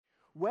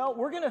Well,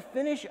 we're going to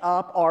finish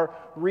up our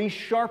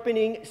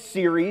resharpening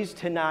series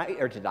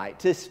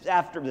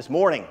this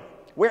morning.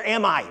 Where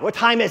am I? What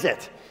time is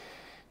it?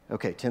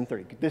 Okay,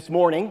 10:30. This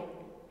morning.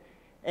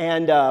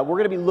 And we're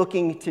going to be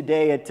looking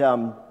today at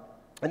an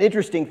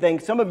interesting thing.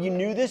 Some of you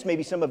knew this,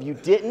 maybe some of you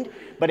didn't,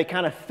 but it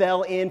kind of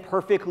fell in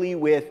perfectly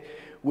with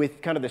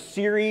kind of the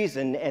series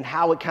and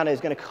how it kind of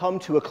is going to come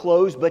to a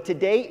close. But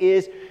today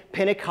is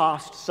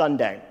Pentecost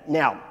Sunday.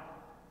 Now,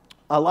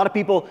 a lot of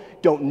people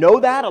don't know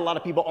that. A lot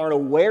of people aren't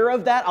aware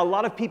of that. A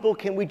lot of people,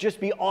 can we just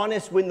be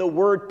honest, when the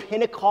word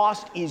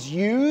Pentecost is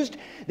used,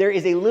 there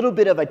is a little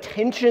bit of a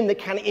tension that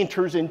kind of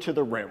enters into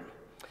the room.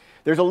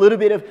 There's a little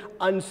bit of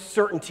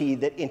uncertainty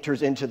that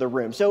enters into the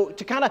room. So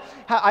to kind of,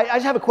 I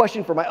just have a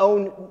question for my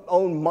own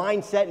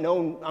mindset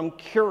and I'm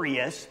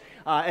curious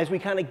as we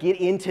kind of get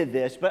into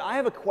this, but I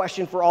have a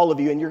question for all of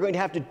you, and you're going to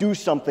have to do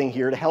something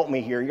here to help me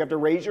here. You have to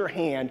raise your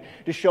hand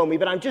to show me,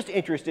 but I'm just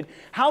interested.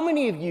 How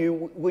many of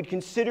you would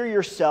consider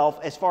yourself,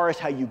 as far as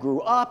how you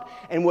grew up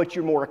and what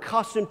you're more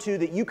accustomed to,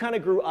 that you kind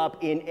of grew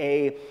up in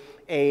a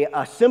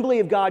Assembly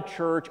of God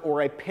church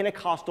or a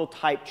Pentecostal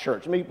type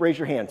church? Let me raise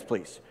your hands,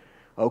 please.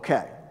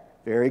 Okay,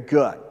 very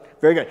good.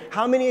 Very good.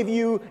 How many of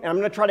you, and I'm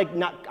going to try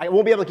to I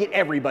won't be able to get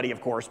everybody,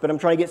 of course, but I'm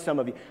trying to get some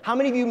of you. How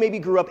many of you maybe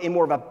grew up in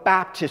more of a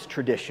Baptist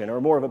tradition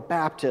or more of a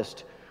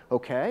Baptist?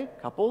 Okay,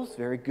 couples,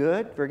 very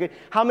good, very good.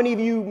 How many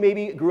of you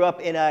maybe grew up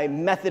in a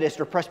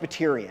Methodist or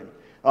Presbyterian?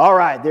 All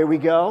right, there we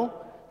go.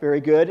 Very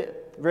good.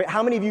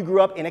 How many of you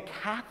grew up in a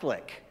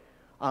Catholic?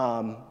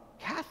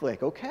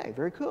 Catholic, okay,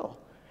 very cool.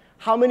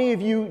 How many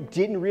of you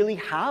didn't really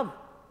have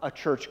a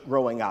church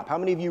growing up? How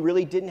many of you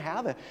really didn't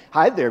have it?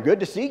 Hi there, good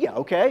to see you.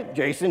 Okay,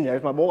 Jason,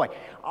 there's my boy.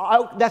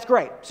 That's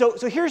great. So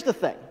here's the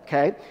thing,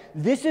 okay?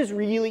 This is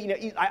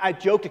really, I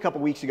joked a couple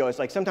weeks ago, it's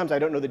like sometimes I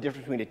don't know the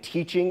difference between a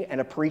teaching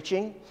and a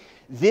preaching.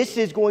 This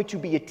is going to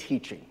be a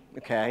teaching,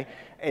 okay?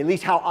 At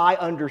least how I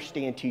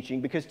understand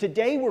teaching, because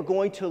today we're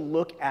going to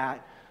look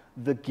at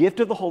the gift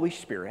of the Holy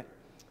Spirit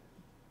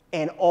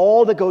and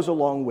all that goes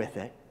along with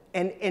it.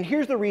 And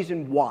here's the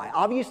reason why.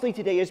 Obviously,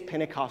 today is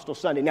Pentecostal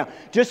Sunday. Now,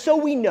 just so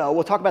we know,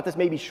 we'll talk about this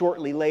maybe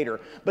shortly later,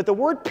 but the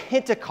word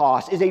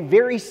Pentecost is a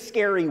very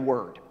scary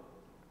word.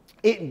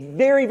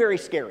 Very, very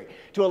scary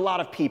to a lot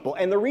of people.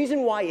 And the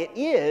reason why it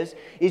is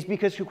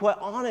because, to be quite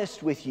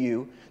honest with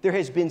you, there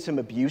has been some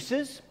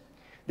abuses.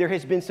 There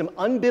has been some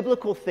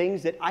unbiblical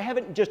things that I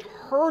haven't just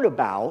heard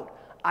about,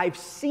 I've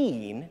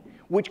seen,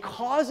 which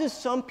causes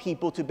some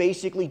people to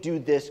basically do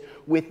this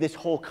with this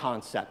whole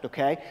concept,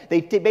 okay? They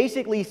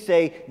basically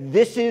say,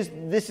 this is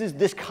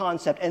this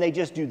concept, and they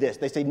just do this.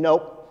 They say,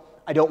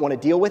 nope, I don't want to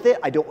deal with it.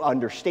 I don't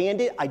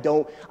understand it. I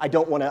don't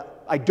want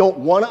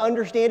to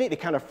understand it. It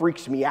kind of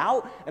freaks me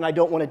out, and I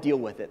don't want to deal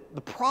with it.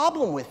 The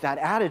problem with that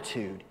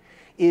attitude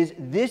is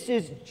this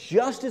is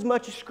just as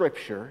much a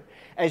scripture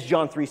as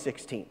John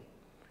 3:16.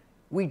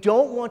 We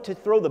don't want to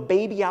throw the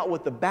baby out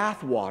with the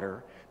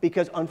bathwater,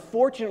 because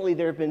unfortunately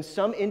there have been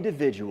some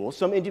individuals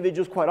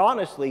quite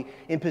honestly,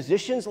 in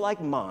positions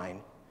like mine,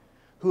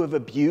 who have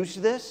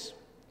abused this,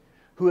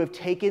 who have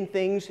taken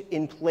things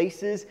in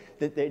places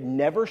that they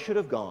never should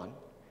have gone,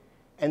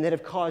 and that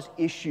have caused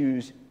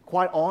issues,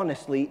 quite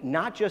honestly,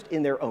 not just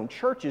in their own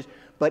churches,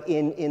 but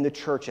in the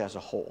church as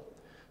a whole.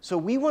 So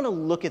we want to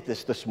look at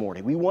this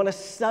morning. We want to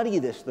study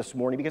this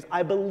morning, because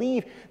I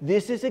believe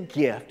this is a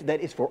gift that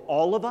is for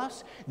all of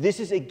us. This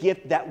is a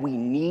gift that we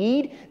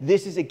need.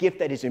 This is a gift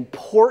that is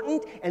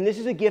important. And this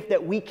is a gift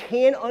that we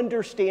can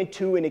understand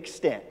to an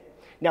extent.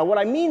 Now, what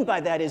I mean by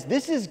that is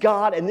this is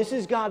God and this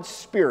is God's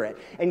Spirit.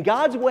 And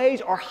God's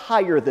ways are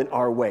higher than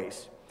our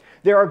ways.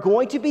 There are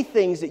going to be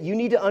things that you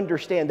need to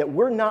understand that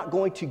we're not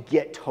going to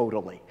get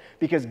totally.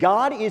 Because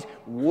God is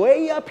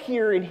way up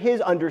here in His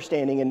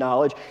understanding and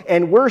knowledge,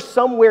 and we're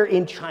somewhere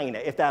in China,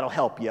 if that'll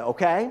help you,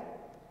 okay?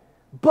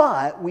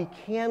 But we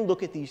can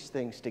look at these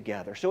things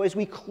together. So as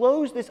we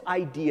close this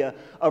idea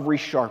of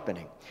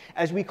resharpening,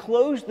 as we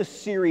close the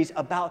series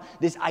about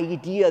this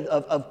idea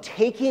of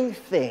taking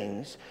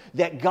things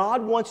that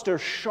God wants to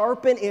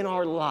sharpen in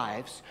our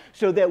lives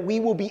so that we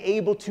will be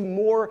able to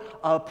more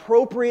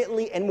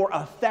appropriately and more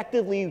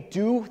effectively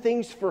do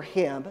things for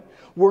Him,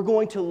 we're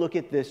going to look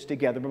at this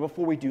together. But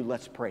before we do,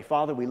 let's pray.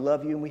 Father, we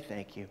love you and we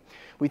thank you.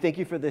 We thank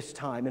you for this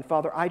time. And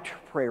Father, I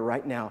pray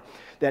right now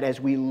that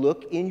as we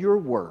look in your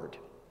word,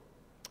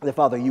 that,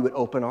 Father, you would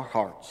open our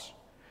hearts.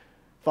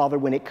 Father,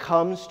 when it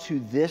comes to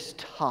this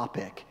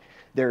topic,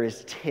 there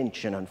is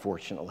tension,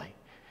 unfortunately.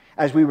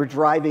 As we were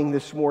driving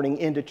this morning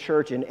into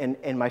church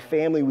and my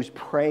family was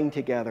praying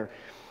together,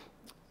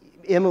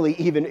 Emily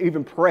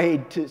even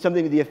prayed to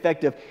something to the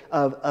effect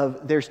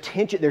of there's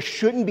tension. There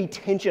shouldn't be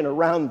tension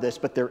around this,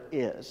 but there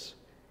is.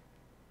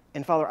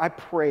 And Father, I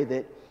pray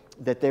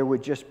that there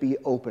would just be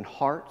open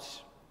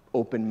hearts,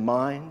 open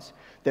minds,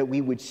 that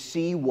we would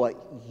see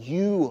what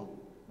you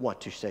want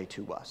to say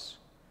to us.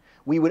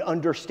 We would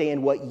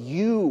understand what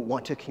you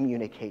want to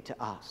communicate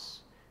to us.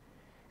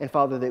 And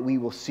Father, that we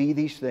will see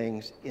these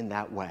things in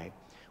that way.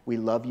 We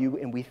love you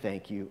and we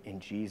thank you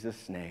in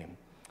Jesus' name.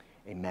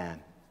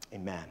 Amen.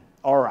 Amen.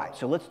 All right,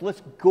 so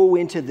let's go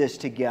into this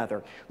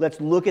together. Let's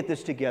look at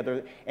this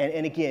together.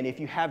 And again, if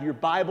you have your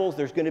Bibles,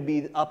 there's going to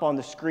be up on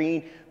the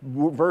screen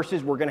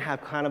verses. We're going to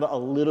have kind of a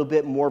little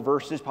bit more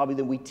verses probably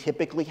than we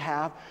typically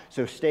have.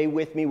 So stay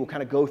with me. We'll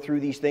kind of go through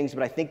these things.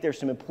 But I think there's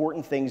some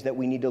important things that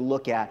we need to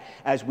look at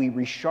as we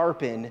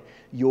resharpen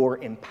your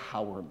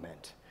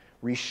empowerment.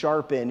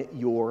 Resharpen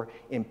your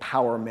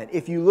empowerment.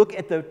 If you look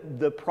at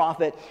the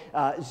prophet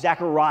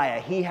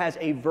Zechariah, he has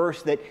a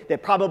verse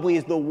that probably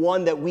is the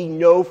one that we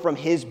know from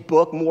his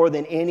book more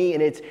than any,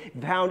 and it's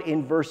found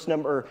in verse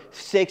number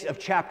 6 of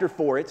chapter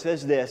 4. It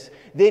says this,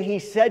 "Then he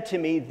said to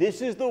me,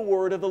 this is the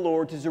word of the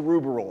Lord to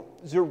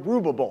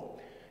Zerubbabel,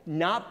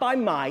 not by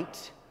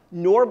might,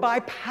 nor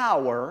by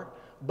power,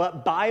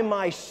 but by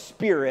my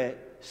spirit,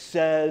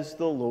 says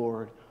the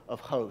Lord of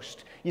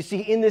hosts." You see,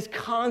 in this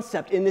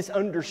concept, in this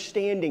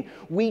understanding,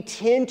 we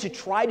tend to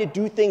try to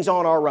do things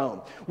on our own.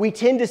 We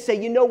tend to say,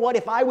 you know what,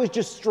 if I was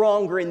just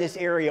stronger in this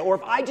area, or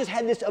if I just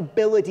had this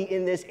ability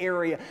in this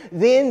area,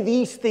 then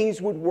these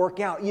things would work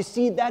out. You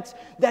see, that's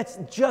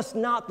just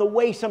not the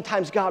way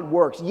sometimes God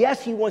works.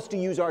 Yes, he wants to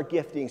use our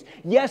giftings.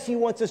 Yes, he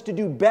wants us to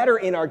do better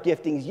in our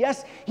giftings.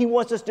 Yes, he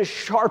wants us to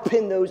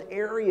sharpen those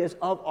areas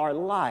of our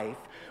life.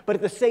 But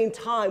at the same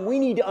time, we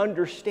need to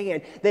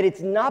understand that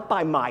it's not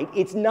by might,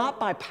 it's not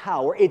by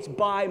power, it's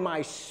by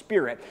my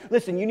spirit.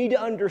 Listen, you need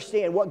to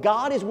understand what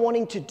God is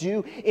wanting to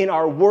do in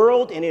our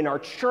world and in our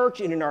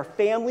church and in our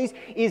families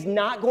is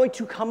not going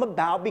to come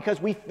about because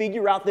we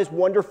figure out this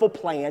wonderful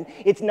plan.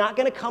 It's not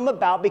going to come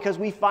about because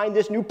we find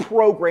this new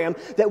program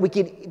that we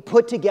can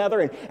put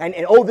together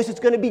and oh, this is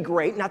going to be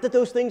great. Not that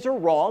those things are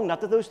wrong, not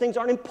that those things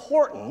aren't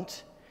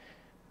important.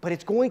 But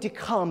it's going to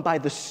come by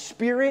the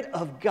Spirit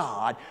of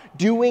God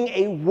doing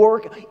a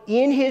work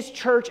in his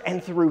church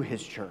and through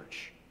his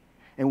church.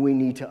 And we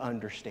need to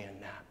understand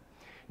that.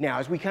 Now,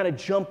 as we kind of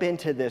jump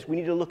into this, we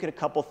need to look at a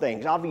couple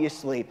things.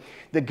 Obviously,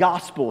 the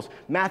Gospels,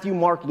 Matthew,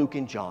 Mark, Luke,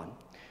 and John.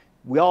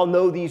 We all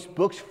know these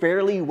books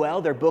fairly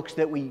well. They're books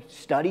that we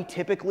study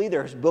typically.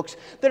 There's books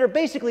that are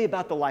basically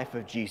about the life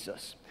of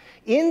Jesus.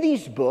 In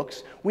these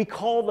books, we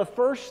call the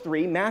first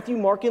three, Matthew,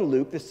 Mark, and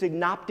Luke, the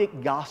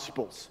Synoptic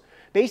Gospels.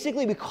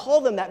 Basically, we call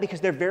them that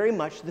because they're very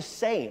much the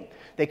same.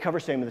 They cover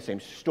some of the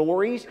same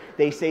stories.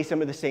 They say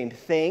some of the same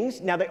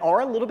things. Now, they are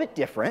a little bit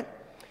different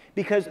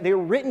because they're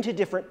written to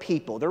different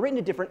people. They're written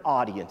to different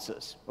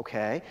audiences,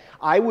 okay?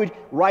 I would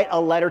write a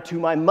letter to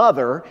my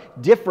mother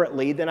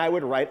differently than I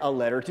would write a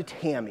letter to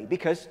Tammy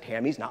because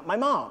Tammy's not my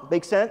mom.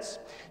 Make sense?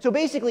 So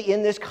basically,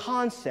 in this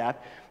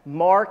concept,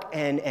 Mark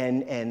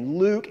and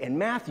Luke and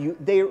Matthew,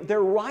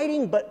 they're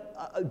writing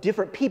but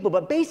different people,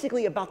 but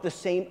basically about the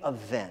same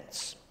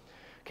events.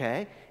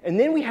 Okay? And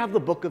then we have the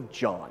book of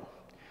John.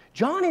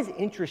 John is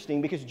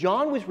interesting because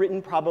John was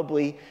written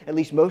probably, at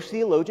least most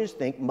theologians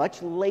think,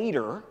 much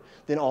later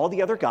than all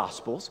the other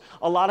Gospels.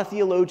 A lot of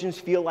theologians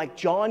feel like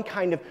John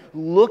kind of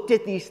looked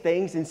at these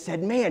things and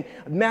said, man,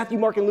 Matthew,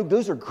 Mark, and Luke,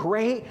 those are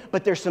great,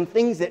 but there's some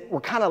things that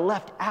were kind of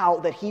left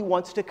out that he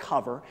wants to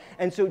cover.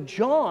 And so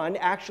John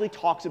actually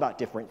talks about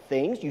different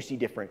things. You see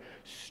different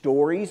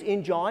stories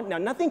in John. Now,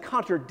 nothing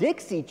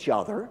contradicts each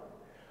other,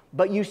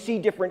 but you see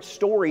different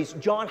stories.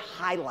 John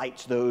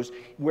highlights those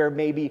where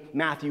maybe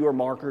Matthew or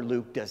Mark or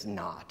Luke does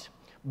not.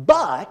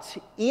 But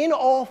in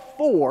all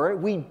four,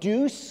 we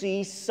do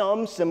see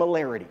some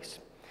similarities.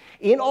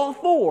 In all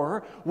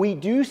four, we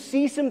do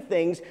see some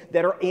things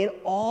that are in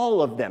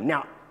all of them.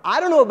 Now, I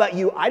don't know about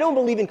you. I don't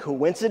believe in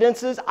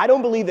coincidences. I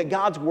don't believe that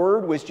God's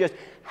word was just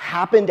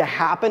happened to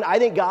happen. I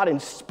think God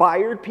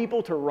inspired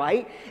people to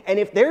write. And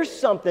if there's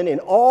something in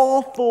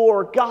all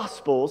four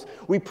Gospels,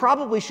 we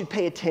probably should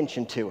pay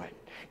attention to it.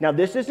 Now,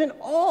 this isn't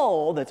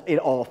all that's in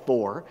all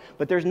four,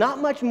 but there's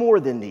not much more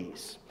than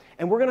these.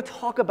 And we're going to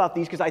talk about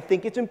these because I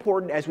think it's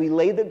important as we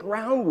lay the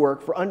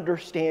groundwork for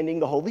understanding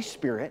the Holy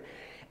Spirit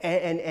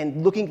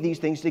and looking at these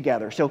things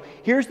together. So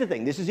here's the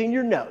thing. This is in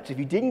your notes. If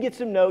you didn't get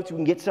some notes, you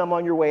can get some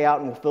on your way out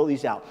and we'll fill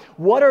these out.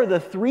 What are the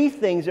three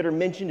things that are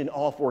mentioned in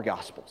all four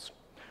Gospels?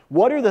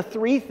 What are the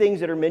three things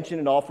that are mentioned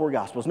in all four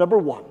Gospels? Number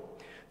one,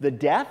 the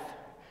death,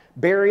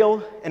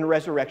 burial, and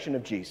resurrection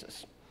of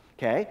Jesus.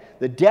 Okay?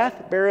 The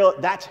death, burial,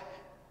 that's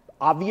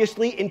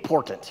obviously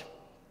important.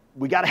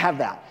 We got to have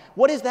that.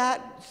 What is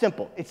that?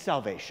 Simple. It's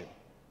salvation.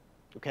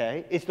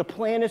 Okay? It's the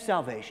plan of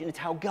salvation. It's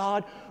how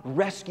God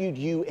rescued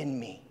you and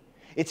me.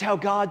 It's how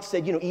God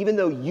said, even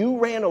though you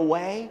ran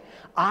away,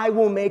 I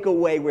will make a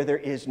way where there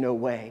is no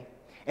way.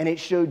 And it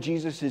showed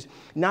Jesus'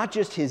 not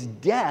just his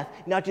death,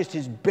 not just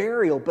his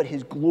burial, but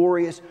his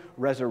glorious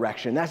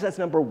resurrection. That's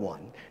number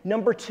one.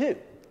 Number two,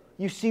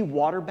 you see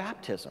water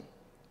baptism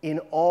in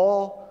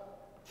all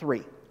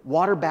three.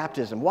 Water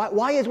baptism.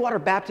 Why is water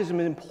baptism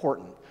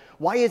important?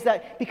 Why is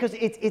that? Because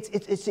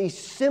it's a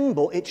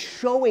symbol. It's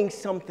showing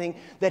something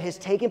that has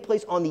taken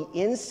place on the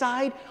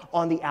inside,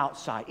 on the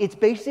outside. It's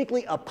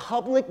basically a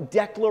public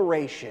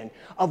declaration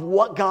of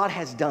what God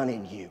has done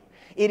in you.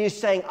 It is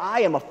saying,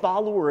 I am a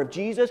follower of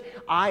Jesus.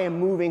 I am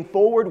moving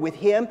forward with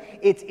him.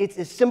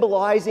 It's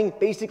symbolizing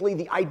basically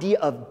the idea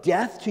of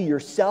death to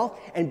yourself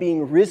and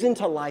being risen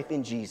to life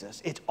in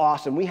Jesus. It's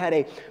awesome. We had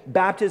a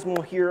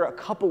baptismal here a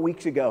couple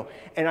weeks ago,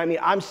 and I mean,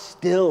 I'm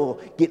still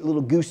getting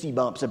little goosey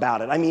bumps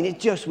about it. I mean, it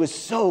just was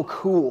so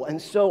cool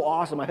and so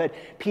awesome. I've had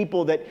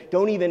people that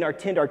don't even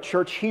attend our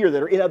church here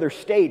that are in other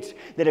states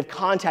that have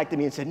contacted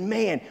me and said,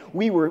 man,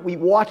 we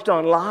watched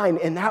online,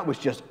 and that was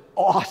just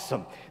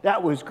awesome.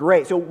 That was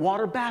great. So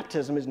water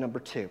baptism is number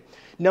 2.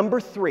 Number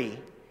 3,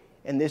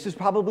 and this is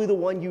probably the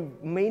one you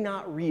may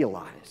not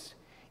realize,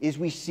 is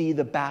we see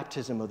the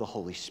baptism of the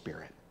Holy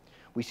Spirit.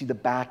 We see the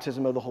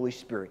baptism of the Holy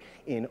Spirit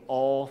in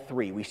all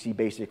 3. We see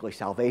basically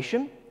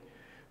salvation,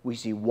 we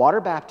see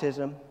water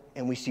baptism,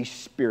 and we see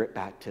spirit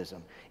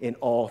baptism in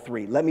all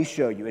 3. Let me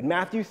show you. In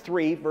Matthew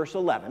 3, verse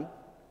 11,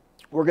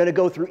 we're going to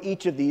go through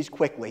each of these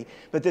quickly,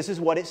 but this is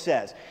what it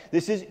says.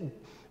 This is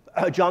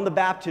John the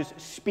Baptist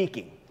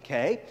speaking.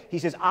 Okay? He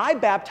says, I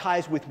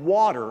baptize with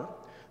water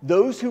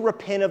those who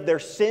repent of their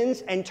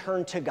sins and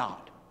turn to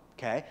God.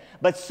 Okay?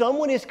 But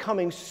someone is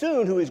coming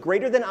soon who is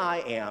greater than I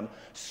am,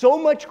 so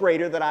much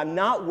greater that I'm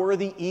not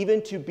worthy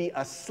even to be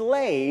a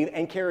slave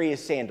and carry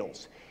his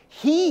sandals.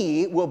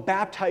 He will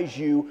baptize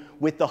you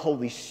with the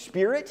Holy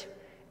Spirit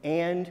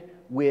and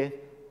with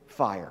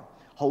fire.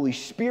 Holy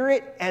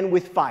Spirit and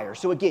with fire.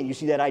 So again, you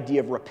see that idea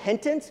of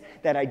repentance,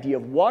 that idea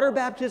of water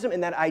baptism,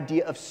 and that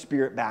idea of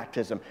spirit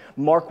baptism.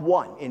 Mark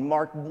 1. In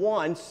Mark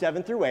 1,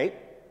 7 through 8,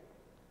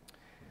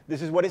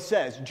 this is what it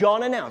says.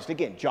 John announced,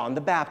 again, John the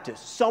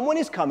Baptist, someone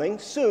is coming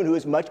soon who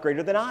is much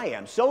greater than I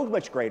am, so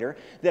much greater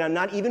that I'm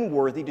not even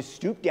worthy to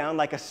stoop down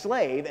like a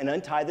slave and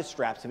untie the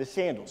straps of his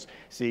sandals.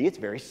 See, it's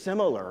very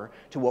similar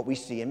to what we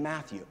see in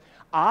Matthew.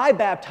 I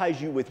baptize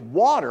you with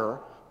water,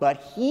 but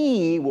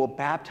he will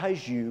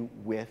baptize you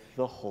with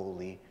the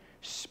Holy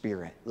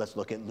Spirit. Let's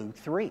look at Luke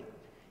 3.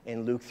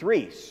 In Luke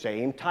 3,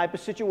 same type of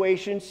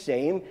situation,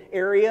 same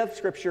area of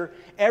Scripture.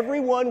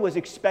 Everyone was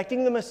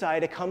expecting the Messiah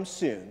to come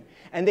soon,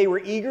 and they were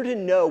eager to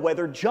know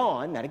whether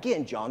John, and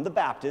again, John the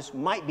Baptist,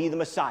 might be the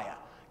Messiah.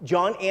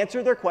 John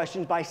answered their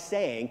questions by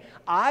saying,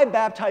 I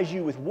baptize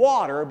you with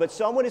water, but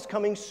someone is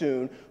coming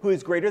soon who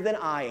is greater than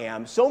I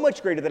am, so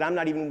much greater that I'm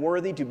not even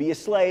worthy to be a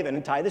slave and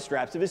untie the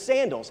straps of his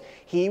sandals.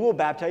 He will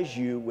baptize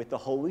you with the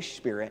Holy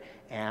Spirit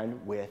and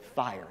with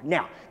fire.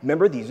 Now,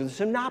 remember, these are the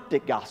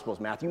synoptic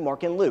Gospels, Matthew,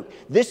 Mark, and Luke.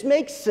 This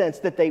makes sense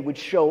that they would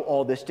show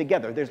all this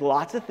together. There's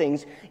lots of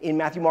things in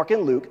Matthew, Mark,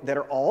 and Luke that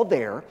are all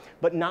there,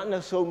 but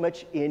not so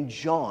much in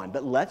John.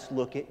 But let's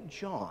look at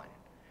John.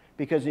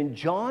 Because in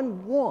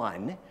John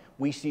 1,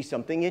 we see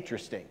something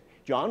interesting.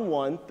 John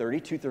 1,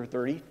 32 through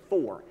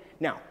 34.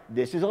 Now,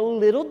 this is a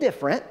little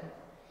different,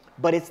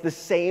 but it's the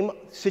same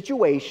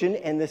situation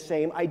and the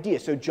same idea.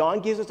 So John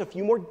gives us a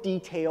few more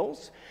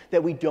details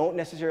that we don't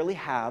necessarily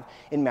have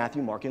in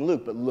Matthew, Mark, and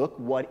Luke. But look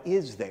what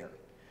is there.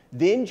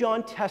 Then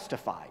John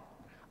testified,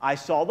 I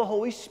saw the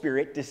Holy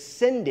Spirit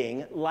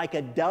descending like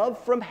a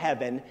dove from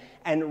heaven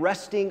and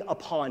resting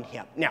upon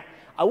him. Now,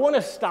 I want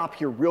to stop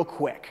here real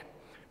quick,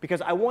 because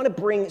I want to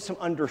bring some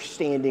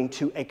understanding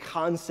to a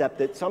concept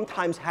that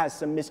sometimes has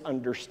some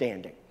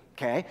misunderstanding,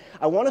 okay?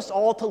 I want us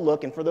all to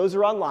look, and for those who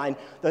are online,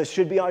 that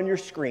should be on your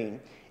screen.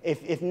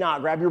 If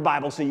not, grab your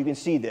Bible so you can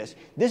see this.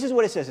 This is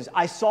what it says,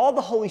 I saw the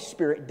Holy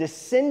Spirit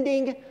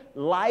descending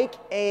like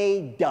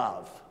a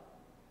dove,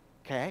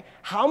 okay?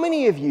 How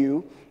many of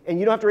you, and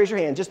you don't have to raise your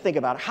hand, just think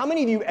about it, how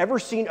many of you have ever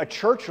seen a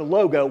church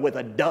logo with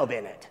a dove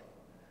in it?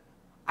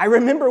 I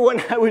remember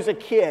when I was a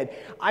kid,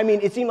 I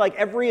mean, it seemed like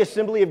every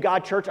Assembly of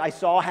God church I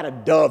saw had a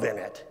dove in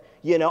it.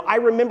 You know, I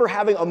remember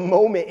having a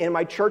moment in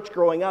my church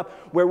growing up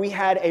where we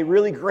had a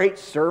really great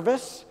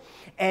service,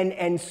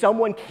 and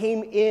someone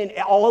came in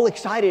all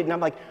excited, and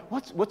I'm like,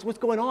 what's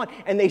going on?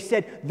 And they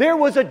said, there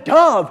was a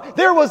dove,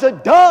 there was a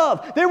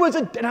dove, there was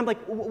a, and I'm like,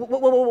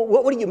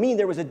 what do you mean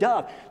there was a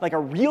dove? Like a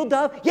real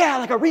dove? Yeah,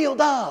 like a real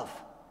dove.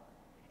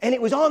 And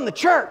it was on the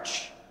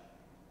church.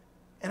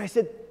 And I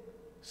said,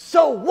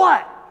 so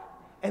what?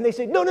 And they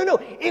said, no,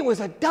 it was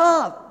a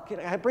dove.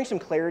 Can I bring some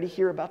clarity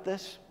here about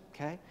this?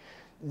 Okay.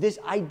 This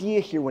idea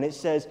here, when it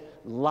says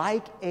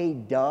like a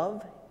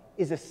dove,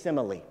 is a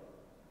simile.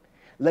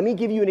 Let me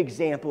give you an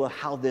example of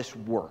how this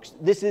works.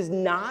 This is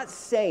not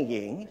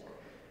saying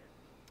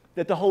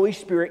that the Holy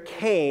Spirit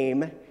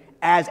came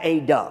as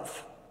a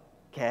dove.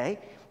 Okay.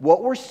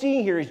 What we're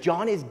seeing here is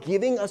John is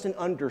giving us an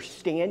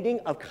understanding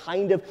of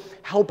kind of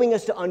helping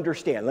us to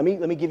understand. Let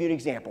me give you an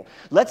example.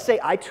 Let's say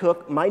I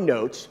took my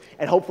notes,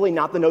 and hopefully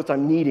not the notes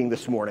I'm needing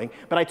this morning,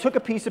 but I took a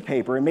piece of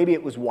paper, and maybe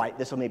it was white.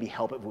 This will maybe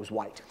help if it was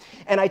white.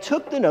 And I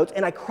took the notes,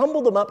 and I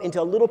crumbled them up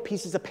into little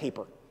pieces of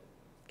paper.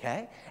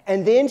 Okay?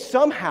 And then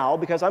somehow,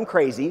 because I'm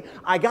crazy,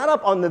 I got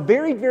up on the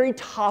very, very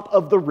top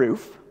of the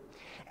roof,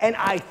 and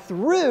I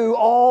threw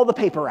all the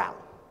paper out.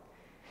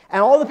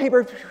 And all the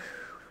paper...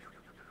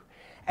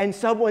 And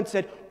someone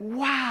said,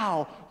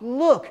 wow,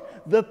 look,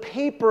 the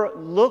paper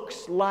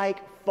looks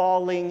like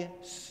falling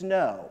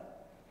snow.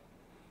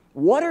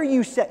 What are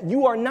you saying?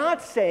 You are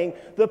not saying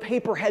the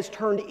paper has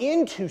turned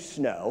into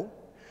snow.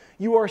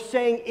 You are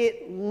saying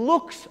it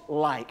looks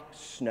like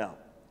snow.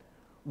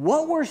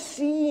 What we're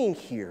seeing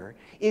here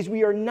is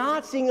we are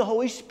not seeing the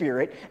Holy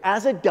Spirit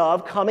as a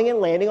dove coming and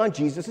landing on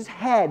Jesus'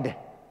 head.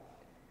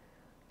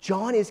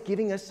 John is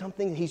giving us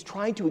something, he's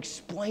trying to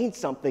explain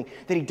something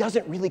that he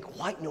doesn't really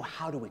quite know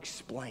how to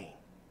explain.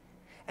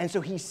 And so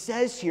he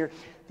says here,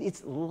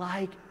 it's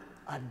like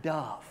a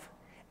dove.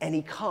 And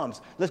he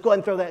comes. Let's go ahead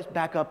and throw that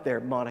back up there,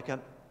 Monica.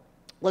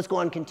 Let's go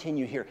on and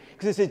continue here.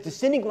 Because it says,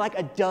 descending like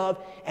a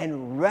dove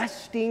and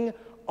resting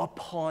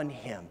upon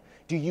him.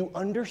 Do you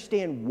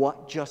understand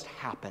what just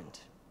happened?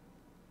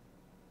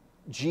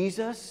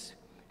 Jesus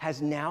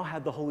has now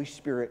had the Holy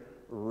Spirit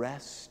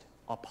rest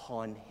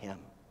upon him.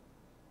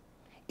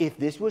 If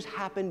this was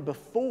happened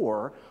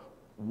before,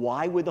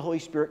 why would the Holy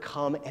Spirit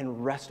come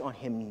and rest on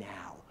him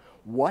now?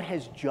 What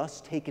has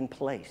just taken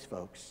place,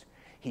 folks?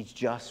 He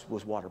just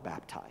was water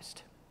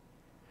baptized.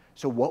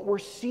 So what we're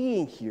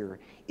seeing here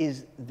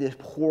is the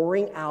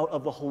pouring out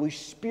of the Holy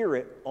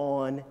Spirit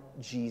on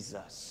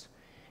Jesus.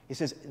 It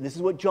says, this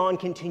is what John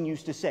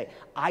continues to say.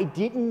 I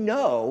didn't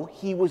know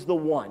he was the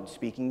one,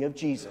 speaking of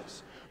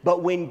Jesus.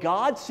 But when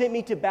God sent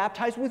me to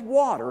baptize with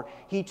water,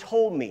 he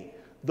told me,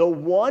 the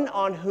one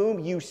on whom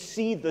you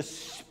see the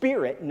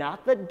Spirit,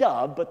 not the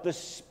dove, but the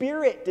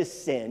Spirit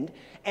descend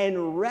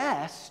and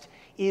rest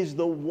is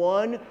the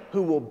one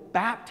who will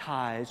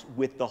baptize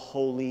with the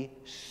Holy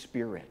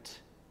Spirit.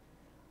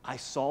 I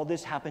saw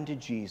this happen to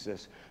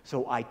Jesus,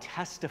 so I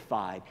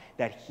testified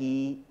that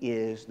he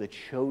is the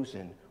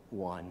chosen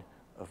one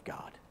of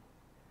God.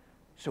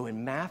 So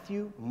in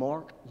Matthew,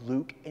 Mark,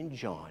 Luke, and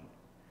John,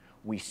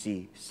 we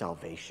see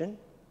salvation.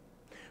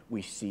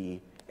 We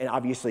see, and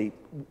obviously,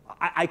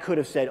 I could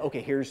have said,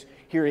 okay,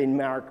 here in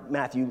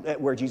Matthew,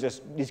 where Jesus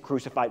is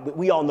crucified.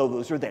 We all know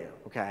those are there,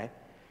 okay?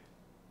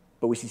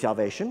 But we see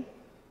salvation,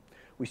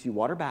 we see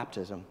water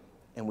baptism,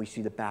 and we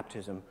see the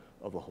baptism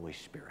of the Holy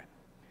Spirit.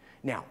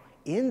 Now,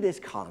 in this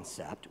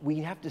concept, we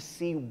have to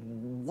see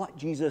what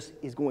Jesus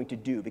is going to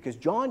do, because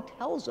John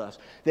tells us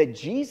that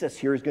Jesus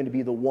here is going to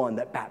be the one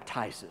that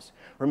baptizes.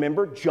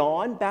 Remember,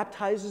 John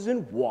baptizes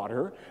in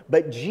water,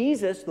 but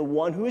Jesus, the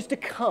one who is to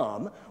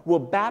come, will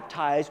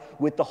baptize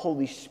with the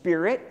Holy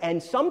Spirit,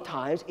 and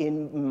sometimes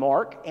in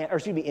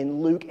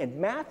in Luke and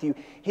Matthew,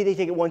 they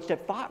take it one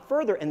step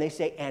further and they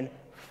say, and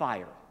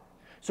fire.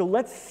 So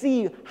let's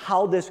see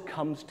how this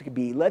comes to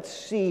be. Let's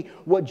see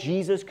what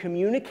Jesus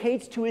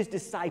communicates to his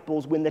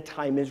disciples when the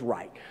time is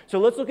right. So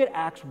let's look at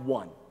Acts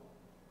 1.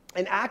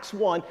 In Acts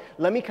 1,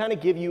 let me kind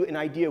of give you an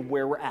idea of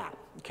where we're at,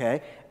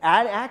 okay?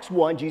 At Acts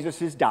 1, Jesus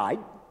has died.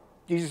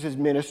 Jesus has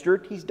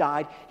ministered. He's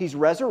died. He's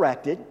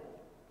resurrected.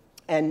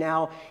 And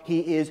now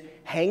he is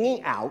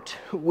hanging out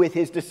with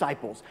his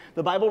disciples.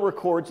 The Bible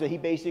records that he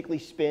basically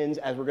spends,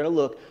 as we're going to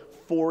look,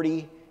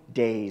 40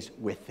 days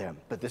with them.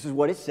 But this is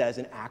what it says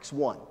in Acts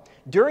 1.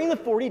 During the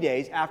 40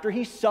 days after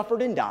he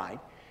suffered and died,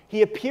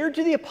 he appeared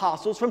to the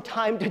apostles from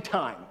time to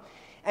time,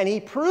 and he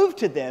proved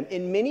to them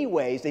in many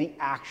ways that he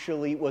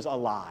actually was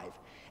alive.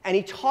 And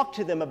he talked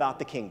to them about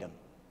the kingdom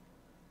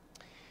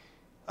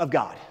of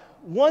God.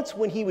 Once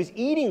when he was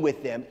eating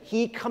with them,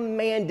 he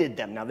commanded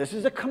them. Now this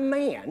is a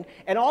command,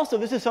 and also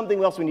this is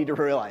something else we need to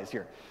realize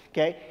here,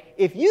 okay?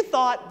 If you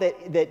thought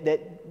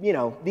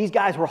that these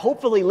guys were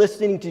hopefully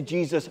listening to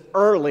Jesus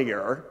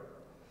earlier,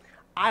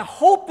 I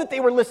hope that they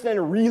were listening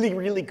really,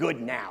 really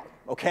good now,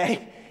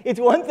 okay? It's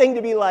one thing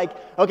to be like,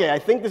 okay, I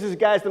think this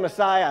guy's the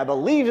Messiah. I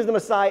believe he's the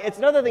Messiah. It's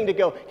another thing to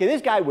go, okay,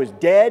 this guy was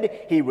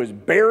dead, he was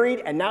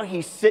buried, and now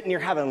he's sitting here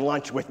having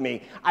lunch with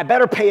me. I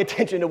better pay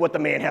attention to what the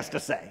man has to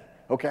say,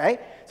 okay?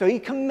 So he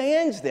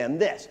commands them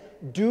this,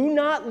 do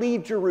not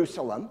leave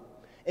Jerusalem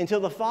until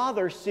the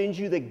Father sends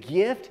you the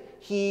gift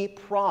he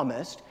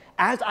promised,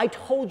 as I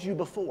told you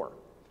before.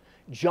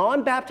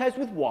 John baptized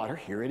with water,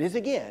 here it is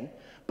again,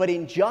 but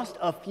in just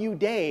a few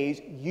days,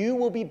 you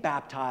will be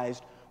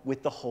baptized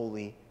with the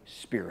Holy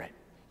Spirit.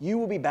 You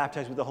will be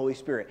baptized with the Holy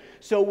Spirit.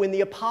 So when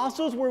the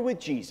apostles were with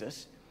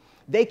Jesus,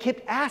 they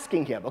kept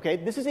asking him, okay,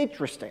 this is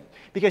interesting,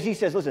 because he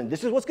says, listen,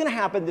 this is what's going to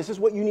happen. This is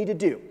what you need to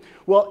do.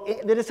 Well,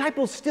 the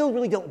disciples still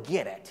really don't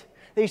get it.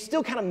 They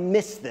still kind of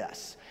miss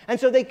this. And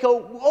so they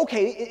go,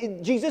 okay,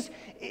 Jesus,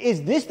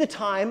 is this the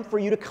time for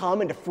you to come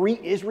and to free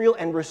Israel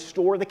and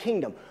restore the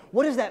kingdom?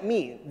 What does that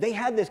mean? They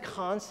had this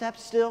concept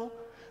still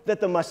that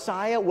the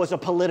Messiah was a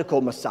political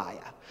Messiah.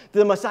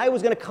 The Messiah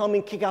was going to come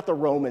and kick out the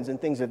Romans and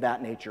things of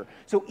that nature.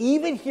 So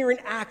even here in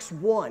Acts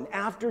 1,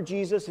 after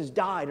Jesus has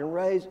died and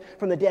raised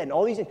from the dead and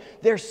all these things,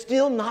 they're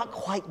still not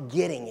quite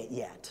getting it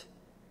yet.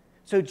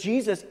 So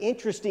Jesus,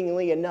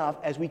 interestingly enough,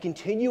 as we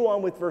continue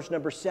on with verse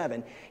number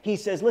 7, he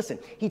says, listen,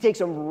 he takes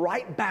them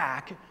right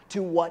back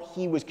to what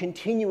he was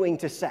continuing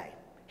to say.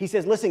 He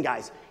says, listen,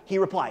 guys, he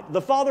replied,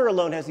 the Father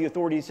alone has the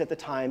authority to set the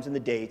times and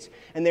the dates,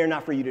 and they're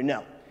not for you to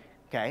know.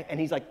 Okay? And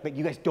he's like, but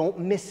you guys don't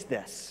miss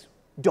this.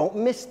 Don't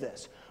miss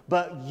this.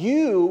 But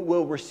you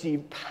will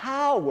receive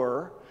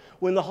power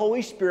when the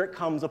Holy Spirit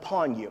comes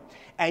upon you.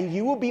 And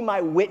you will be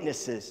my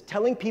witnesses,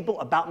 telling people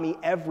about me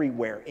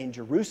everywhere, in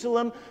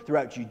Jerusalem,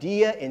 throughout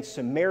Judea, in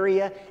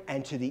Samaria,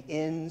 and to the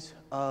ends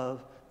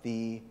of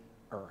the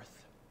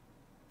earth.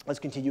 Let's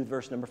continue with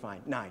verse number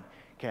 9,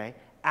 okay?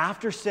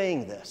 After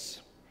saying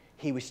this,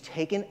 he was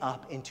taken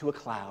up into a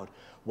cloud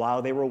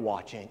while they were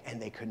watching,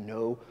 and they could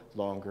no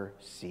longer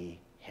see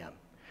him.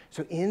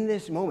 So in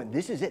this moment,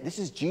 this is it. This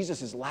is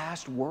Jesus'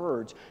 last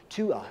words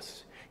to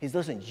us. Is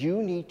listen,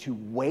 you need to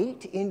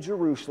wait in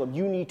Jerusalem.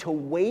 You need to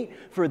wait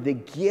for the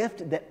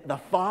gift that the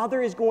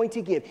Father is going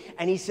to give.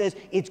 And he says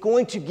it's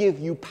going to give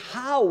you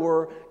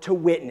power to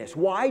witness.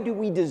 Why do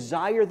we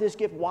desire this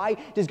gift? Why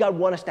does God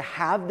want us to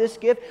have this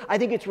gift? I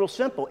think it's real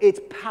simple. It's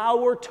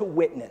power to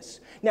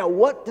witness. Now,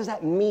 what does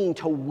that mean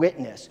to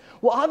witness?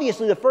 Well,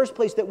 obviously, the first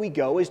place that we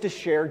go is to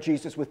share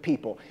Jesus with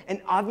people.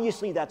 And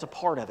obviously, that's a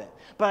part of it.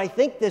 But I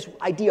think this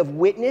idea of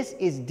witness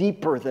is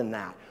deeper than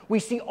that. We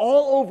see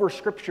all over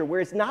Scripture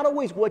where it's not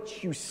always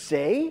what you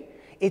say,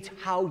 it's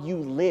how you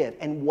live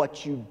and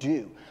what you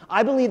do.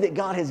 I believe that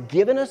God has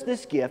given us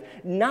this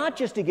gift, not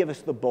just to give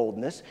us the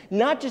boldness,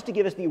 not just to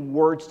give us the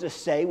words to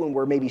say when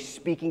we're maybe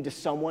speaking to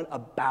someone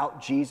about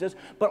Jesus,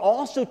 but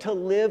also to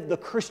live the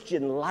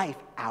Christian life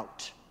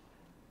out.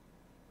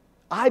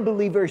 I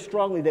believe very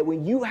strongly that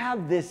when you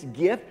have this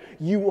gift,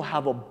 you will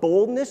have a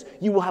boldness,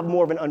 you will have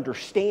more of an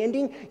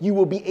understanding, you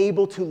will be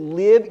able to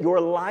live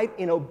your life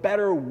in a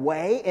better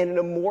way and in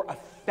a more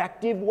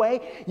effective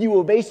way. You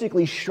will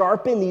basically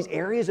sharpen these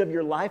areas of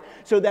your life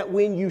so that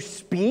when you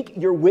speak,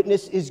 your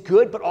witness is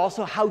good, but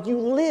also how you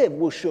live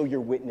will show your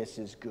witness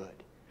is good.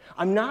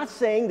 I'm not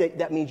saying that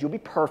that means you'll be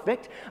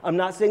perfect. I'm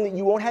not saying that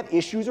you won't have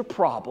issues or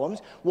problems.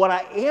 What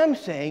I am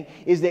saying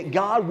is that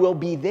God will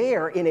be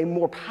there in a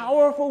more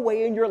powerful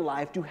way in your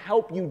life to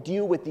help you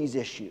deal with these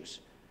issues.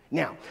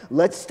 Now,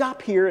 let's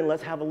stop here and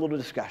let's have a little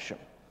discussion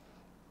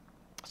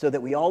so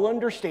that we all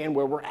understand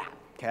where we're at,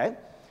 okay?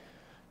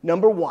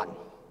 Number one,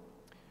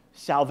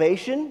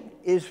 salvation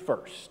is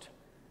first,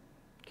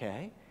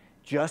 okay?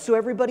 Just so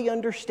everybody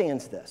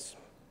understands this.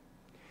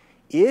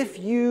 If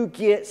you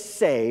get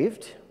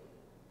saved,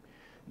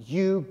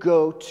 you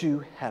go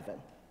to heaven.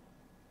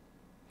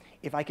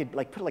 If I could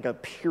put a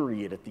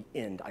period at the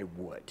end, I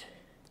would.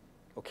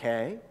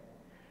 Okay?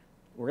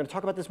 We're going to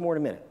talk about this more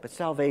in a minute, but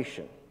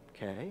salvation,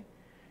 okay?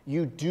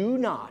 You do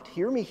not,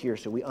 hear me here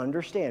so we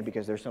understand,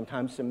 because there's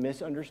sometimes some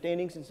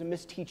misunderstandings and some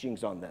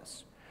misteachings on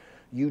this.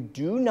 You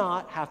do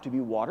not have to be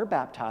water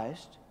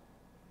baptized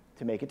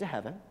to make it to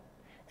heaven,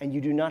 and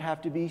you do not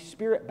have to be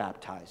spirit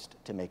baptized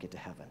to make it to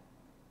heaven.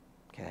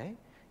 Okay?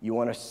 You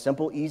want a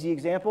simple, easy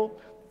example?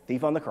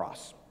 Thief on the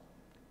cross.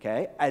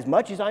 Okay? As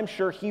much as I'm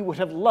sure he would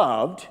have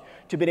loved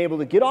to be able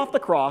to get off the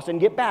cross and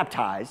get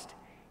baptized,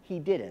 he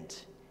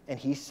didn't. And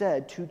he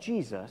said to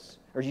Jesus,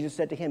 or Jesus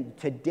said to him,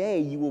 today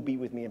you will be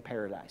with me in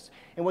paradise.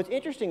 And what's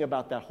interesting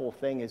about that whole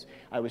thing is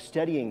I was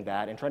studying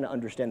that and trying to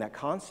understand that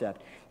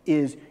concept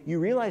is you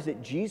realize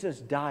that Jesus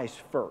dies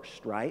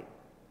first, right?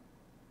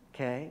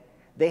 Okay?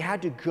 They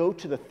had to go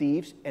to the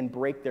thieves and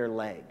break their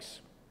legs.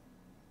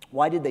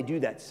 Why did they do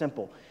that?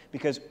 Simple.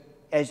 Because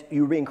as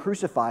you were being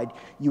crucified,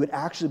 you would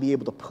actually be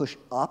able to push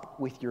up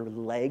with your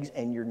legs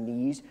and your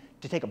knees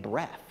to take a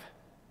breath.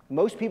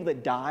 Most people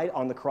that died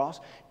on the cross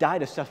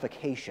died of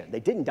suffocation.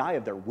 They didn't die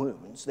of their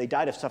wounds. They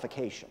died of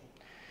suffocation.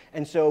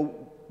 And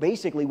so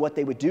basically what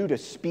they would do to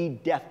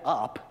speed death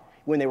up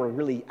when they were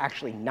really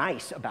actually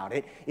nice about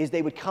it is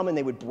they would come and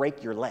they would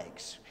break your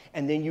legs.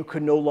 And then you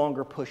could no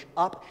longer push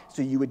up,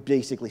 so you would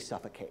basically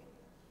suffocate.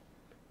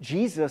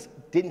 Jesus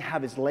didn't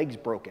have his legs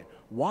broken.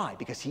 Why?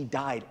 Because he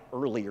died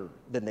earlier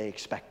than they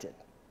expected.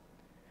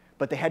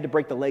 But they had to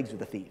break the legs of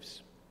the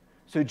thieves.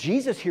 So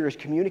Jesus here is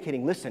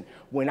communicating, listen,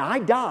 when I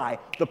die,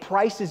 the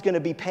price is going to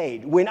be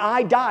paid. When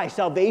I die,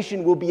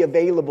 salvation will be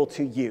available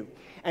to you.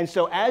 And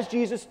so as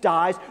Jesus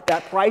dies,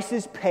 that price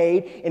is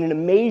paid, and an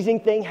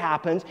amazing thing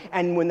happens.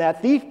 And when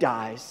that thief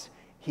dies,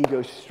 he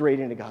goes straight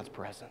into God's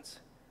presence.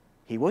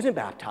 He wasn't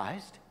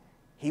baptized.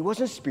 He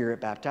wasn't spirit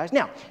baptized.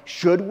 Now,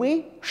 should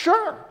we?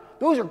 Sure.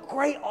 Those are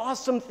great,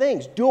 awesome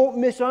things. Don't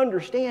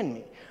misunderstand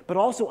me. But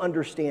also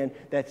understand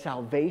that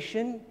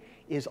salvation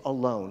is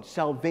alone.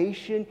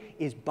 Salvation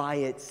is by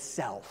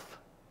itself,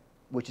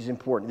 which is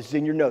important. This is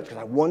in your notes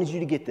because I wanted you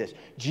to get this.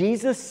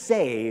 Jesus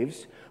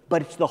saves,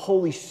 but it's the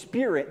Holy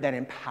Spirit that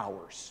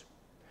empowers.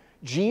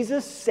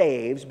 Jesus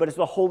saves, but it's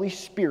the Holy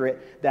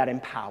Spirit that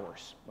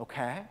empowers.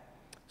 Okay?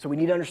 So we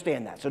need to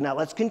understand that. So now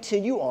let's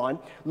continue on.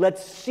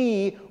 Let's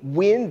see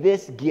when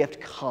this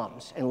gift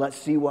comes, and let's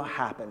see what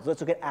happens.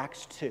 Let's look at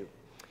Acts 2.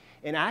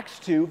 In Acts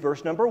 2,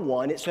 verse number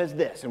 1, it says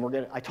this,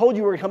 and I told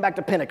you we're going to come back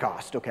to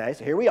Pentecost, okay?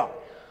 So here we are.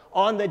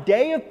 On the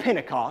day of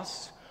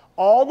Pentecost,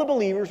 all the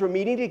believers were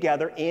meeting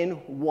together in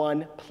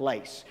one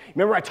place.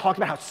 Remember I talked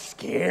about how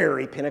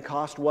scary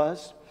Pentecost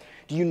was?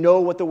 Do you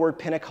know what the word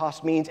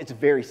Pentecost means? It's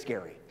very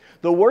scary.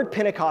 The word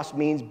Pentecost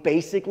means,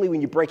 basically,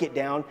 when you break it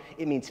down,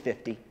 it means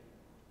 50.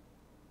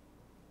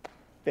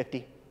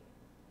 50.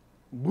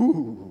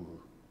 Woo.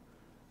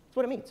 That's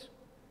what it means.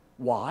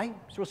 Why?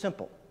 It's real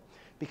simple.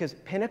 Because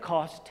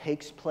Pentecost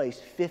takes place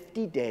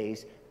 50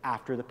 days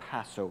after the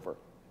Passover.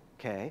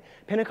 okay?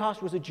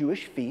 Pentecost was a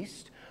Jewish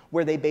feast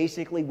where they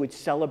basically would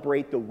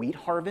celebrate the wheat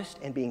harvest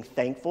and being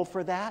thankful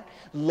for that.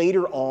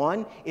 Later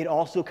on, it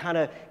also kind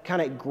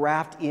of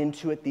grafted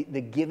into it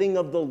the giving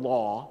of the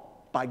law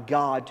by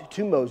God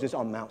to Moses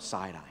on Mount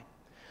Sinai.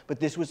 But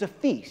this was a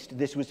feast.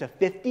 This was a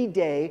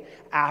 50-day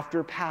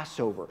after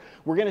Passover.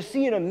 We're going to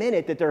see in a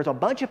minute that there's a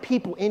bunch of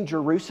people in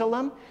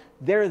Jerusalem.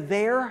 They're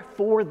there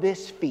for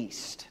this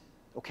feast,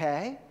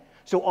 okay?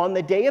 So on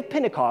the day of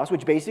Pentecost,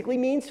 which basically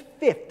means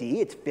 50,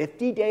 it's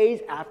 50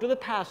 days after the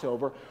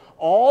Passover,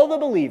 all the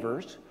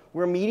believers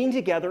were meeting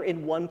together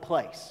in one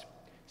place.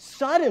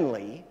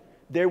 Suddenly,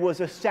 there was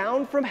a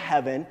sound from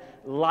heaven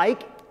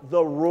like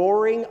the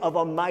roaring of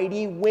a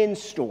mighty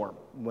windstorm.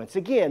 Once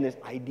again, this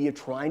idea of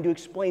trying to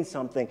explain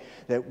something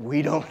that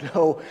we don't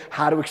know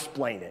how to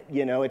explain it.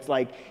 You know, it's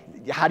like,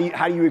 how do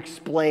you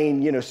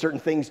explain, certain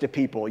things to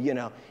people,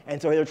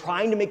 And so they're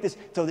trying to make this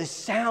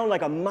sound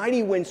like a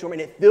mighty windstorm,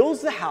 and it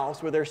fills the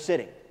house where they're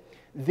sitting.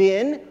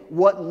 Then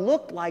what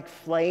looked like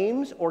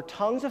flames or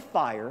tongues of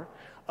fire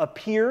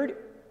appeared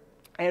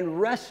and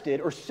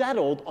rested or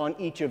settled on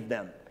each of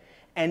them.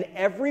 And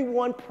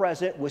everyone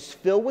present was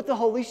filled with the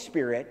Holy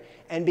Spirit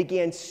and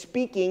began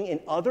speaking in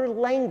other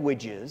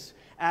languages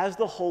as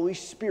the Holy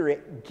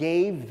Spirit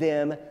gave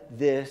them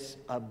this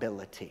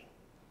ability.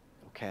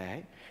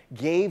 Okay?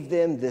 Gave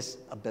them this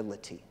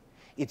ability.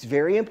 It's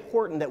very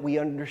important that we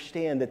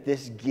understand that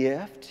this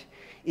gift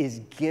is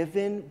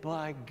given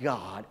by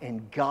God,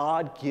 and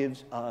God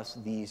gives us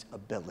these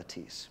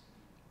abilities.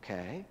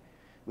 Okay?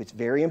 It's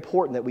very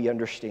important that we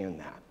understand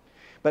that.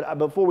 But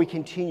before we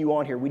continue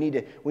on here, we need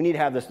to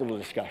have this little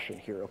discussion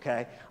here,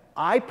 okay?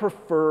 I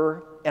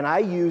prefer, and I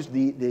use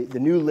the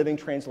New Living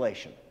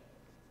Translation.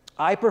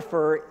 I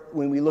prefer,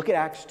 when we look at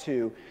Acts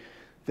 2,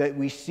 that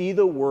we see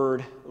the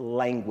word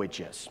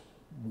languages.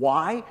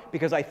 Why?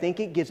 Because I think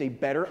it gives a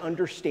better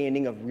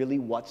understanding of really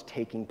what's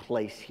taking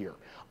place here.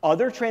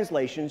 Other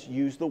translations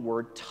use the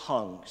word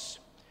tongues.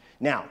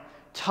 Now,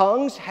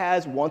 tongues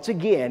has, once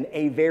again,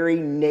 a very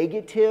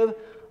negative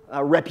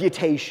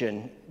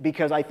reputation,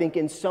 because I think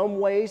in some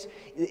ways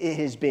it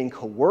has been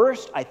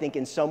coerced. I think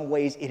in some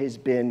ways it has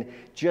been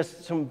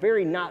just some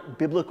very not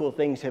biblical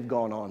things have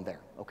gone on there,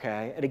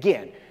 okay? And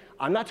again,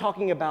 I'm not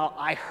talking about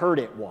I heard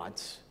it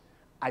once.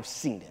 I've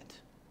seen it.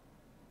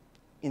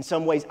 In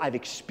some ways, I've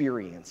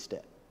experienced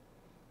it,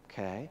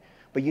 okay?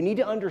 But you need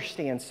to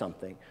understand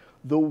something.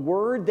 The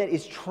word that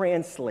is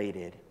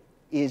translated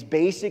is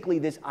basically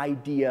this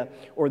idea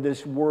or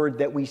this word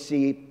that we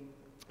see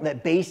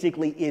that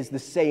basically is the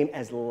same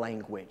as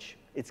language.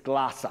 It's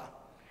glossa,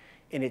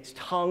 and it's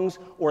tongues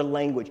or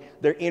language.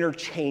 They're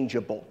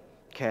interchangeable,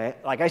 okay?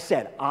 Like I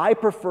said, I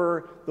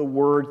prefer the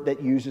word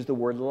that uses the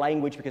word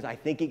language because I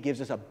think it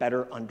gives us a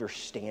better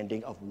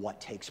understanding of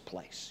what takes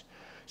place.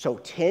 So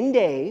 10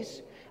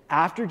 days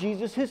after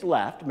Jesus has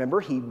left,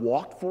 remember, he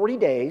walked 40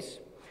 days,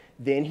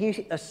 then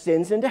he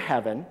ascends into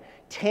heaven.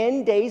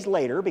 10 days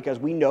later, because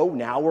we know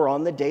now we're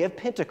on the day of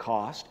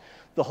Pentecost,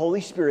 the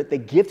Holy Spirit, the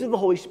gift of the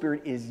Holy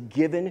Spirit is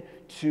given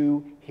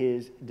to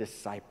his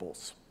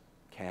disciples,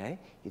 okay?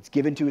 It's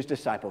given to his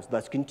disciples.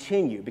 Let's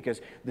continue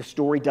because the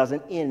story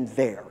doesn't end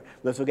there.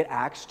 Let's look at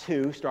Acts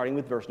 2, starting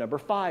with verse number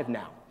 5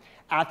 now.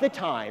 At the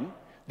time,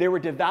 there were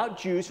devout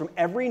Jews from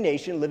every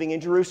nation living in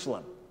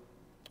Jerusalem.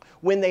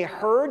 When they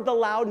heard the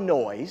loud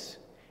noise,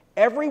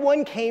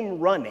 everyone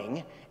came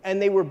running,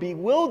 and they were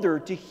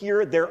bewildered to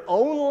hear their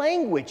own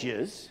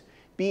languages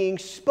being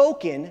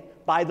spoken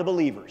by the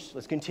believers.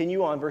 Let's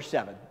continue on, verse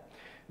 7.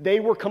 They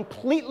were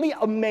completely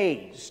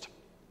amazed.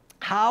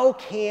 How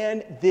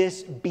can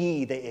this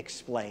be, they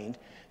explained.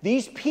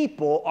 These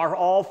people are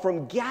all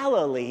from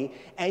Galilee,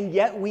 and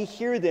yet we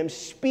hear them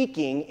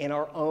speaking in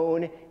our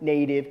own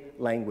native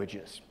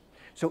languages.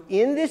 So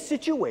in this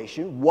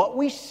situation, what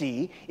we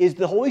see is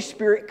the Holy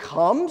Spirit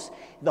comes,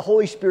 the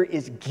Holy Spirit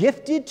is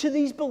gifted to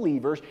these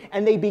believers,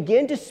 and they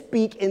begin to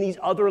speak in these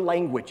other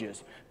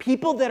languages.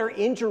 People that are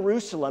in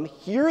Jerusalem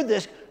hear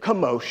this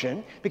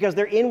commotion because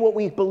they're in what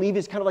we believe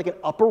is kind of like an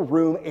upper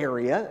room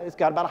area. It's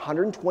got about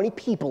 120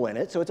 people in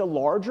it, so it's a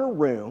larger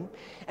room.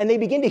 And they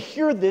begin to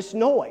hear this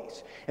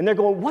noise. And they're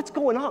going, what's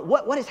going on?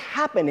 What is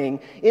happening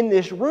in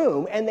this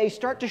room? And they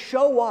start to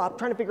show up,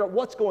 trying to figure out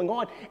what's going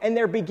on. And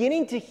they're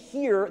beginning to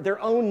hear their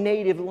own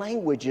native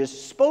languages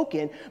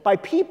spoken by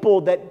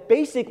people that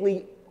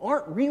basically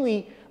aren't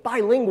really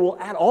bilingual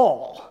at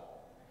all.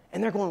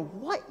 And they're going,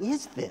 what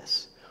is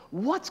this?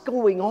 What's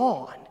going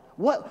on?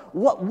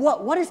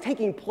 What is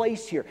taking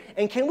place here?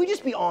 And can we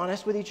just be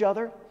honest with each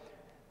other?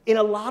 In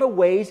a lot of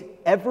ways,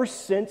 ever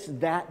since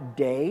that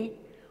day,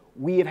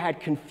 we have had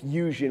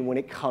confusion when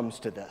it comes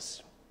to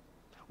this.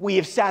 We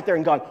have sat there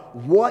and gone,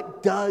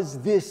 what does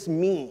this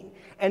mean?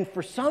 And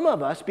for some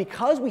of us,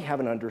 because we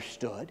haven't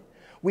understood,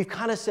 we've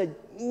kind of said,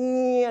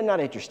 I'm not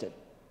interested.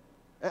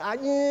 I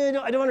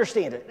don't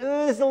understand it.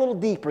 It's a little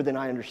deeper than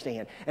I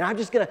understand. And I'm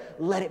just going to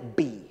let it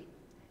be.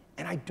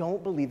 And I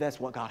don't believe that's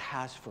what God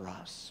has for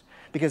us.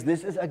 Because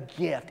this is a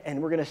gift,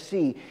 and we're going to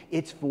see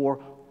it's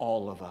for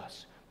all of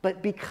us.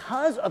 But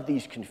because of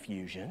these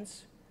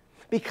confusions,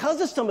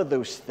 Because of some of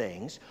those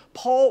things,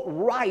 Paul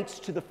writes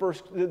to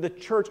the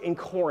church in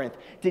Corinth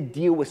to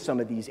deal with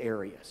some of these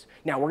areas.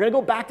 Now, we're going to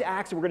go back to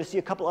Acts and we're going to see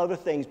a couple other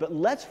things, but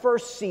let's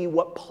first see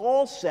what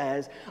Paul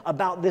says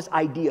about this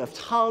idea of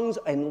tongues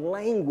and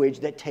language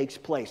that takes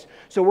place.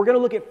 So we're going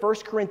to look at 1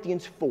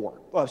 Corinthians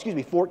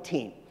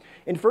 14.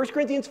 In 1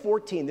 Corinthians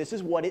 14, this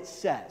is what it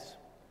says.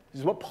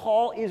 This is what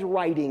Paul is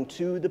writing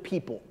to the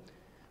people.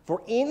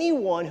 For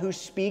anyone who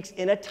speaks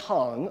in a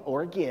tongue,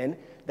 or again,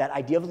 that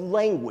idea of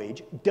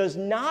language, does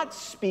not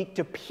speak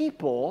to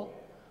people,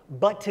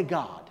 but to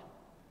God.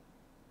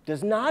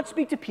 Does not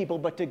speak to people,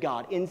 but to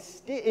God.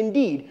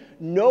 Indeed,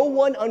 no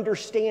one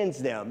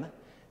understands them.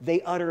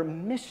 They utter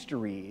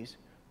mysteries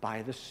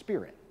by the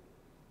Spirit.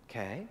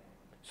 Okay?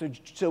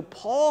 So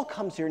Paul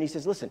comes here and he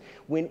says, listen,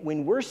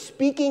 when we're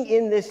speaking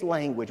in this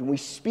language, when we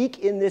speak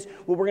in this,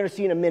 what we're going to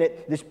see in a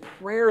minute, this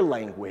prayer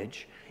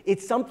language,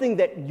 it's something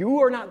that you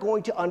are not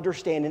going to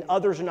understand and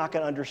others are not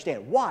going to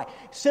understand. Why?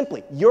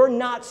 Simply, you're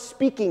not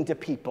speaking to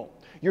people.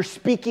 You're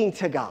speaking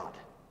to God.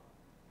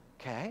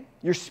 Okay?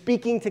 You're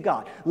speaking to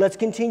God. Let's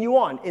continue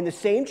on. In the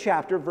same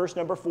chapter, verse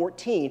number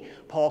 14,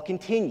 Paul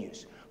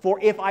continues. For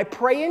if I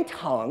pray in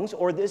tongues,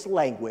 or this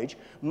language,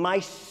 my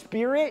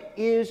spirit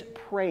is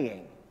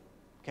praying.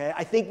 Okay?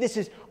 I think this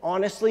is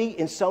honestly,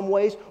 in some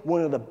ways,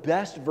 one of the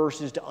best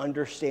verses to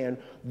understand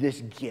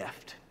this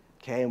gift.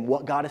 Okay? And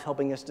what God is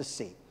helping us to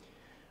see.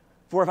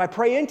 For if I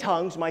pray in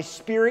tongues, my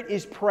spirit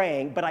is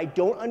praying, but I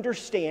don't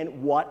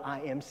understand what I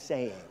am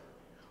saying.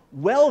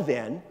 Well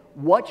then,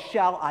 what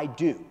shall I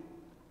do?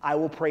 I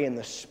will pray in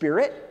the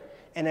Spirit,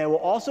 and I will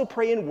also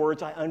pray in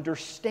words I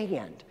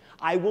understand.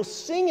 I will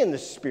sing in the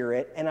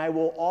Spirit, and I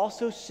will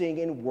also sing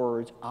in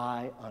words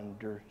I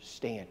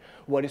understand.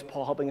 What is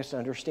Paul helping us to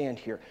understand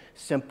here?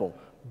 Simple.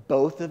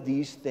 Both of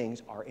these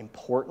things are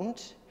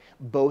important.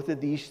 Both of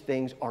these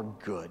things are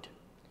good.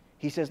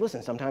 He says,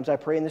 listen, sometimes I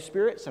pray in the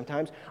Spirit,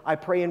 sometimes I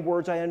pray in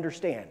words I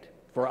understand.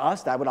 For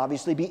us, that would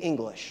obviously be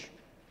English.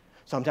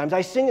 Sometimes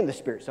I sing in the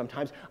Spirit,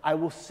 sometimes I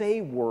will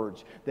say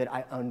words that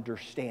I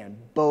understand.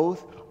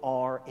 Both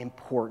are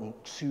important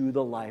to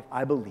the life,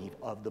 I believe,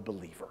 of the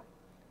believer.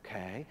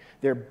 Okay?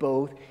 They're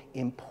both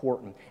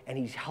important, and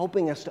he's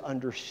helping us to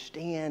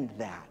understand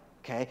that.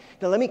 Okay?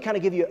 Now, let me kind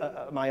of give you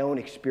my own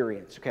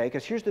experience, okay?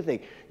 Because here's the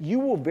thing. You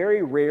will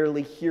very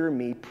rarely hear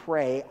me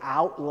pray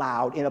out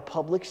loud in a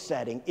public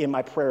setting in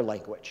my prayer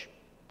language,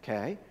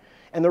 okay?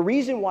 And the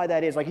reason why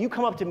that is, like, you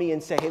come up to me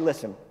and say, hey,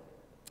 listen,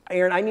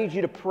 Aaron, I need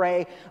you to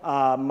pray.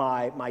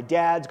 My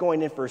dad's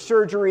going in for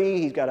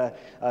surgery. He's got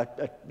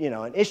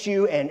an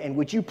issue, and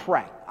would you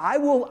pray? I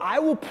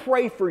will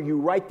pray for you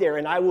right there,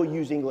 and I will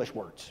use English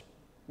words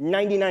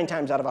 99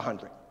 times out of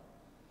 100,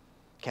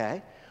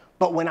 okay?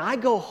 But when I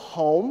go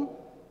home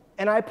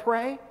and I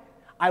pray,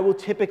 I will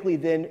typically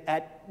then,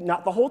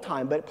 not the whole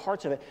time, but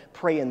parts of it,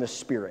 pray in the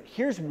Spirit.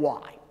 Here's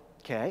why,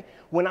 okay?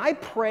 When I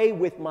pray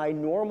with my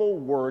normal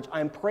words,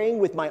 I'm praying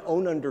with my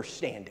own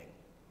understanding.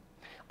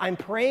 I'm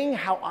praying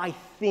how I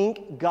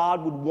think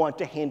God would want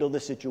to handle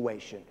the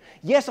situation.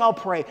 Yes, I'll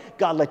pray,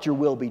 God, let your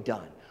will be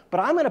done. But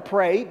I'm going to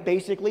pray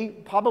basically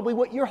probably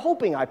what you're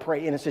hoping I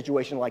pray in a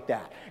situation like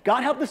that.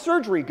 God, help the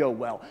surgery go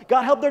well.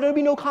 God, help there to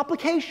be no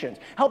complications.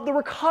 Help the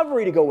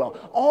recovery to go well.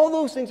 All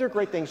those things are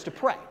great things to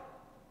pray.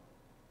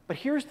 But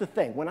here's the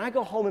thing. When I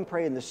go home and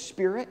pray in the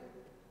Spirit,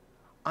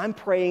 I'm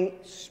praying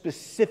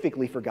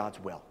specifically for God's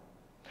will.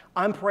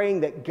 I'm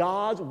praying that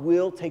God's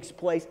will takes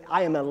place.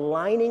 I am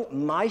aligning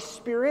my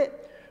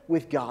spirit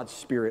with God's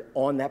Spirit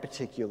on that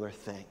particular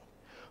thing.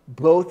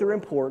 Both are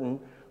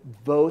important.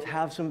 Both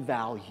have some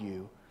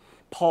value.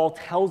 Paul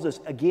tells us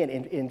again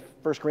in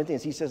 1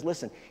 Corinthians, he says,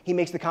 listen, he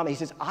makes the comment, he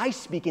says, I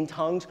speak in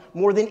tongues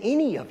more than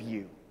any of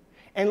you.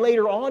 And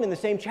later on in the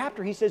same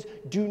chapter, he says,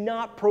 do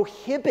not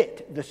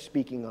prohibit the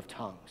speaking of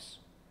tongues.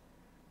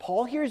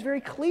 Paul here is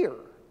very clear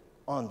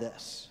on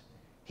this.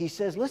 He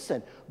says,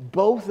 listen,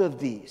 both of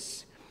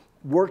these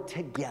work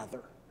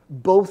together.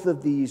 Both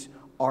of these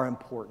are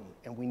important,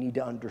 and we need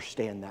to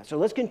understand that. So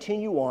let's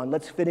continue on.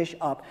 Let's finish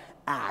up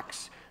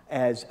Acts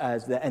and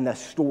the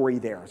story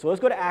there. So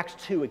let's go to Acts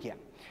 2 again.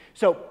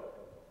 So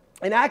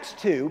in Acts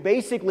 2,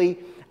 basically,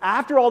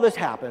 after all this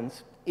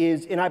happens,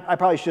 and I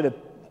probably should have,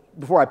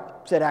 before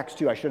I said Acts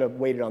 2, I should have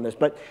waited on this,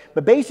 but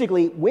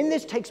basically, when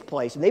this takes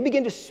place and they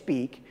begin to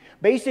speak,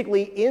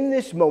 basically in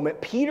this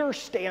moment, Peter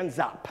stands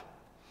up.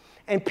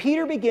 And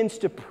Peter begins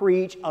to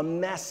preach a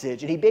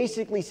message. And he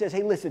basically says,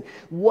 hey, listen,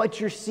 what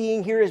you're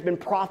seeing here has been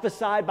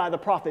prophesied by the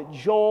prophet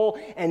Joel,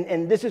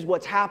 and this is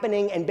what's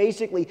happening. And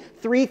basically,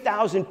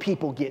 3,000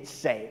 people get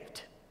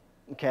saved.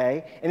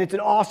 Okay? And it's an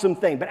awesome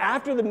thing. But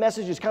after the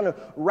message is kind of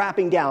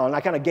wrapping down,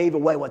 I kind of gave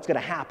away what's going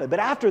to happen. But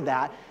after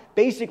that,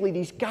 basically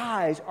these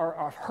guys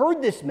have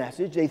heard this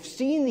message, they've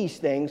seen these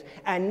things,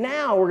 and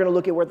now we're going to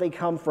look at where they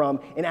come from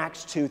in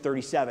Acts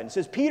 2:37. It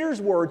says,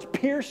 Peter's words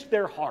pierced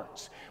their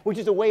hearts, which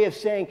is a way of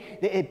saying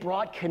that it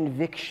brought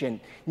conviction.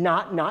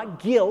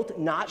 Not guilt,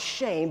 not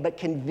shame, but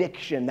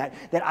conviction, that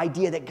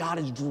idea that God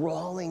is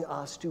drawing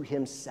us to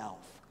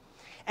himself.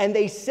 And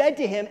they said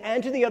to him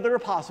and to the other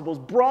apostles,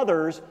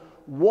 brothers,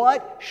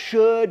 what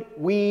should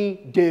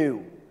we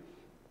do?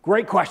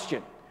 Great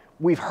question.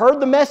 We've heard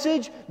the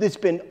message that's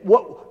been,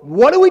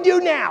 what do we do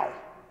now?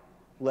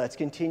 Let's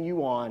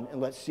continue on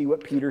and let's see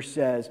what Peter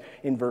says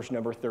in verse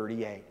number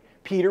 38.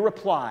 Peter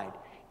replied,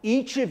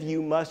 each of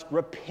you must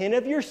repent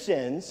of your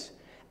sins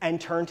and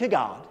turn to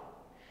God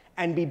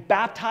and be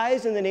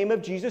baptized in the name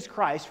of Jesus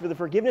Christ for the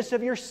forgiveness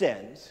of your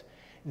sins.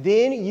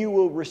 Then you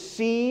will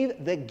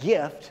receive the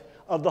gift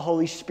of the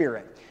Holy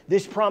Spirit.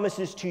 This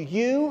promises to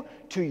you,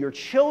 to your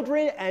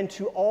children, and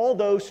to all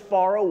those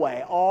far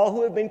away, all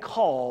who have been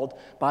called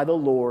by the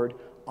Lord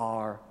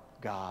our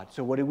God.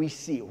 So what do we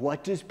see?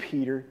 What does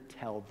Peter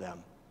tell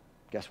them?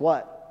 Guess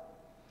what?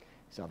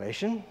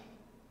 Salvation,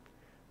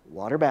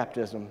 water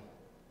baptism,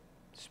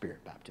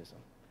 Spirit baptism.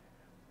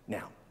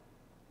 Now,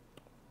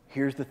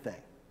 here's the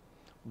thing.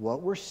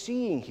 What we're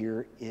seeing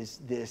here is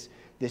this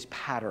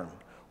pattern.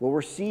 What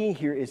we're seeing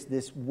here is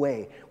this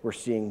way. We're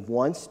seeing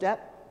 1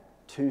 step,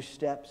 2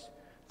 steps,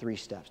 3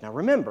 steps. Now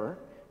remember,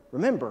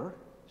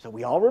 so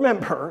we all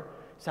remember,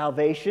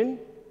 salvation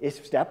is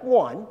step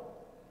 1,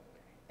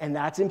 and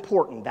that's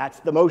important. That's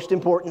the most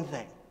important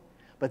thing.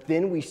 But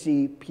then we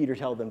see Peter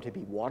tell them to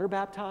be water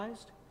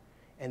baptized,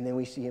 and then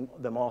we see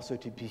them also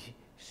to be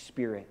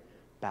Spirit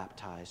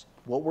baptized.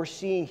 What we're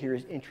seeing here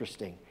is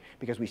interesting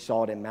because we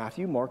saw it in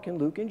Matthew, Mark, and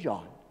Luke, and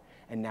John,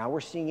 and now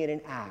we're seeing it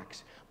in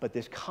Acts. But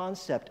this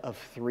concept of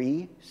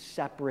 3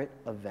 separate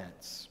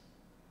events.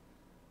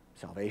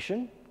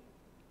 Salvation,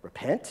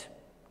 repent,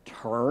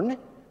 turn,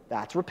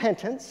 that's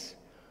repentance,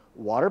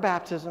 water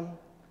baptism,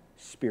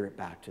 Spirit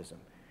baptism.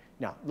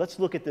 Now, let's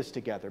look at this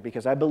together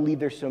because I believe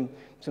there's some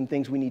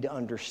things we need to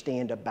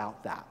understand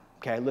about that.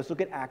 Okay, let's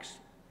look at Acts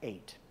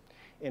 8.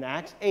 In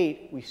Acts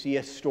 8, we see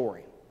a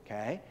story,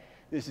 okay?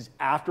 This is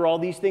after all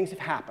these things have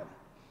happened.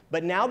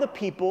 But now the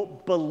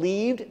people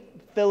believed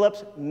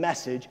Philip's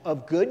message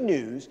of good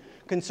news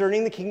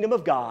concerning the kingdom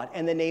of God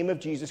and the name of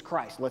Jesus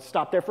Christ. Let's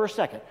stop there for a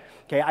second.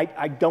 Okay,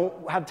 I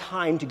don't have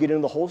time to get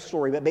into the whole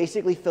story, but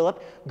basically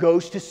Philip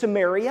goes to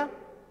Samaria.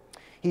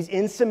 He's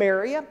in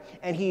Samaria,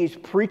 and he is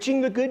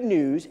preaching the good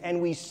news,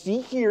 and we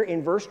see here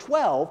in verse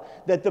 12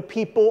 that the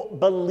people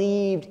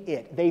believed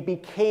it. They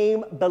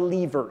became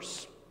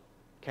believers.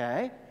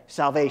 Okay,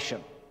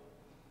 salvation.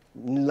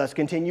 Let's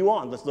continue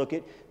on. Let's look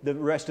at the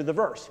rest of the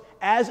verse.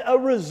 As a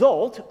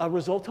result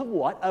of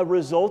what? A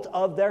result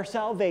of their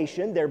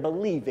salvation, their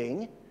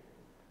believing,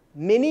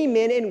 many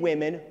men and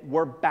women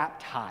were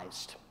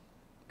baptized.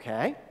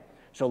 Okay?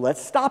 So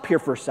let's stop here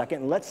for a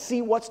second and let's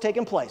see what's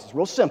taken place. It's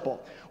real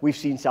simple. We've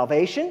seen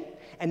salvation,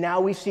 and now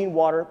we've seen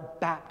water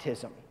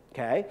baptism.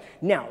 Okay?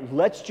 Now,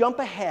 let's jump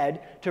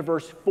ahead to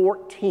verse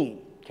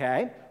 14.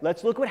 Okay?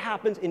 Let's look what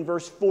happens in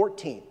verse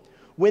 14.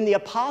 When the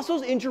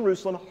apostles in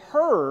Jerusalem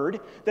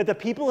heard that the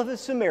people of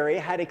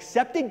Samaria had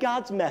accepted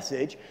God's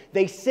message,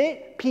 they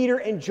sent Peter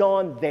and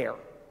John there.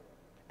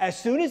 As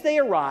soon as they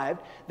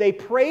arrived, they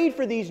prayed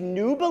for these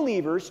new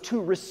believers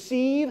to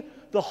receive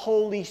the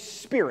Holy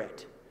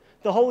Spirit.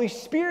 The Holy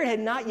Spirit had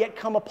not yet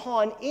come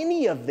upon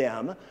any of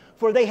them,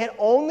 for they had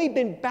only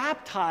been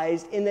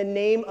baptized in the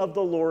name of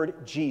the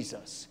Lord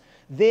Jesus.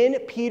 Then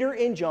Peter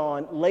and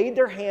John laid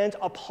their hands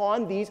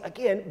upon these,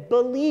 again,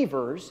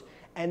 believers,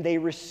 and they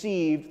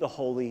received the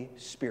Holy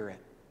Spirit.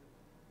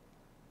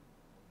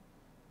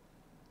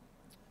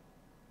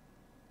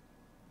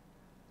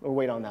 We'll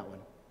wait on that one.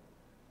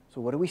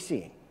 So what are we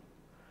seeing?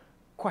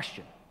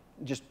 Question.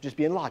 Just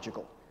being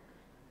logical.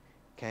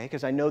 Okay,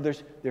 because I know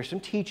there's some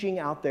teaching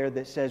out there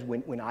that says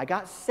when I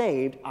got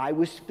saved, I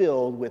was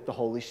filled with the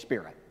Holy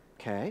Spirit.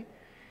 Okay?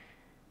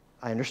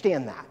 I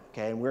understand that.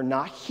 Okay, and we're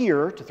not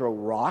here to throw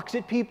rocks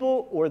at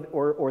people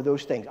or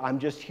those things. I'm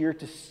just here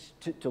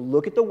to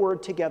look at the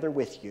Word together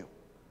with you.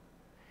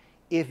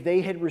 If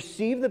they had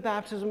received the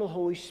baptism of the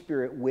Holy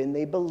Spirit when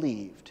they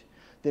believed,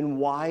 then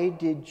why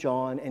did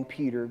John and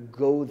Peter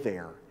go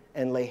there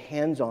and lay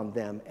hands on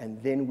them,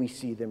 and then we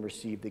see them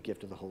receive the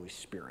gift of the Holy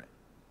Spirit?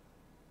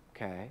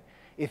 Okay?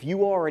 If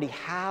you already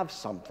have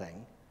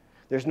something,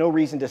 there's no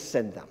reason to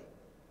send them.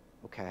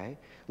 Okay?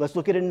 Let's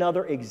look at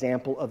another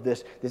example of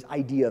this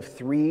idea of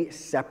 3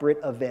 separate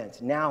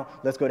events. Now,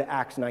 let's go to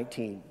Acts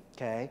 19.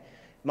 Okay?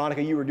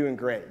 Monica, you were doing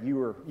great. You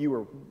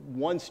were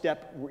 1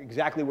 step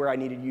exactly where I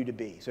needed you to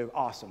be. So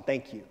awesome.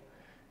 Thank you.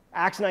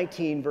 Acts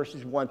 19,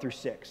 verses 1 through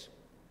 6.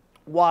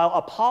 While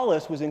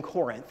Apollos was in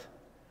Corinth,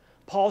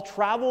 Paul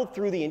traveled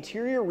through the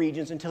interior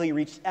regions until he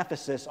reached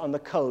Ephesus on the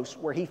coast,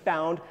 where he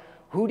found,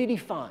 who did he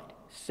find?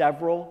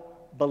 Several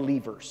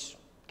believers.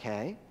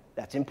 Okay?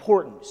 That's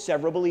important.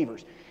 Several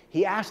believers.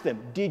 He asked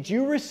them, did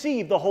you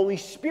receive the Holy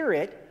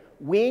Spirit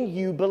when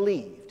you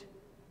believed?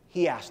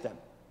 He asked them.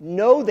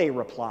 No, they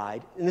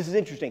replied, and this is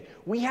interesting,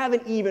 we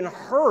haven't even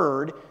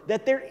heard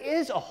that there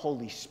is a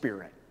Holy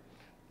Spirit.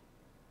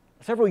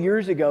 Several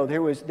years ago,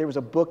 there was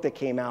a book that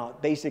came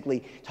out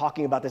basically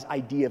talking about this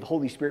idea of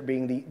Holy Spirit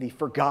being the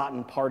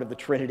forgotten part of the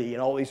Trinity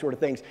and all these sort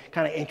of things.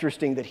 Kind of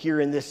interesting that here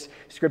in this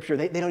scripture,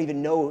 they don't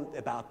even know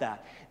about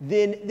that.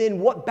 Then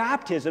what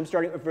baptism,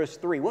 starting with verse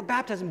 3, what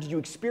baptism did you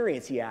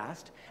experience, he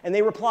asked. And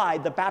they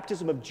replied, the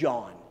baptism of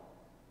John.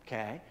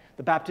 Okay?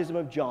 The baptism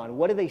of John.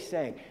 What are they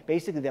saying?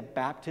 Basically, the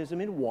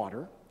baptism in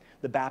water,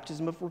 the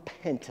baptism of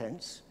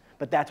repentance,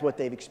 but that's what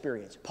they've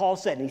experienced. Paul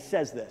said, and he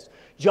says this,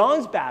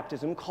 John's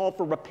baptism called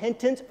for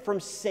repentance from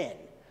sin,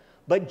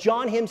 but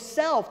John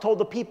himself told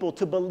the people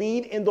to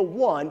believe in the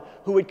one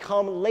who would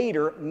come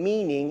later,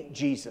 meaning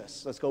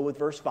Jesus. Let's go with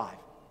verse 5.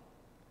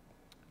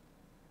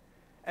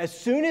 As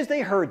soon as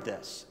they heard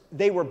this,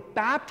 they were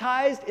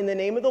baptized in the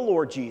name of the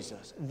Lord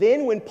Jesus.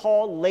 Then when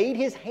Paul laid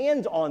his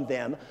hands on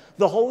them,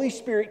 the Holy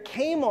Spirit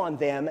came on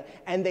them,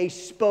 and they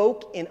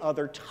spoke in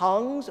other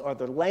tongues,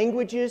 other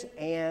languages,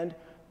 and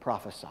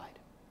prophesied.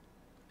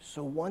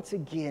 So once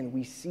again,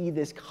 we see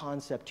this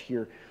concept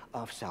here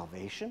of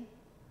salvation,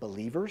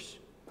 believers.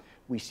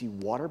 We see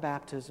water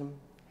baptism,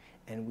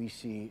 and we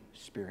see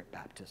spirit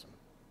baptism.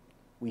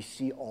 We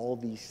see all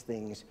these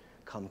things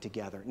come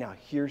together. Now,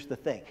 here's the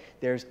thing.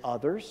 There's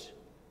others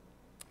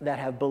that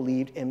have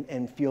believed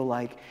and feel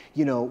like,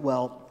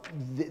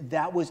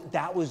 that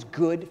was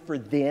good for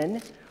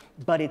then,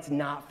 but it's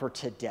not for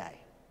today.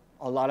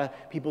 A lot of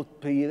people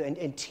believe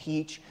and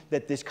teach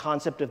that this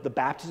concept of the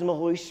baptism of the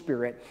Holy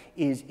Spirit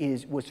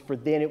was for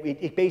then.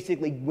 It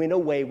basically went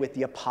away with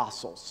the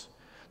apostles.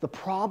 The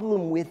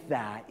problem with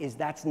that is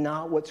that's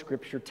not what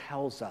Scripture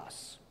tells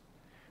us.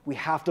 We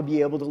have to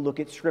be able to look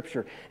at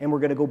Scripture. And we're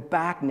going to go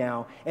back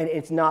now, and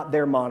it's not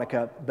there,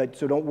 Monica,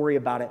 so don't worry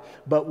about it.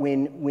 But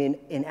when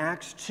in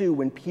Acts 2,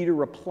 when Peter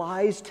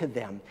replies to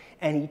them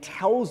and he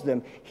tells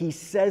them, he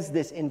says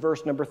this in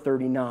verse number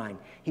 39.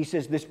 He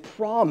says, this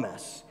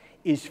promise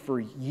is for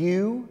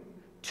you,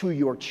 to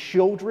your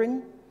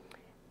children,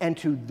 and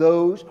to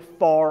those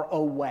far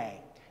away.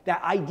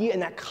 That idea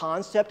and that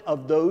concept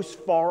of those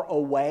far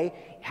away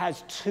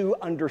has two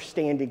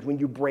understandings when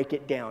you break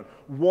it down.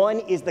 One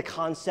is the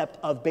concept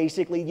of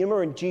basically, you remember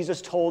when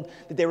Jesus told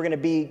that they were going to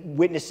be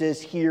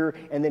witnesses here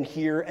and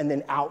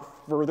then out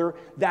further?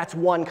 That's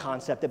one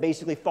concept, that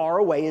basically far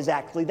away is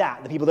actually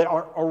that. The people that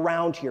aren't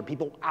around here,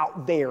 people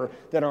out there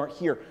that aren't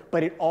here.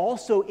 But it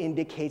also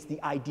indicates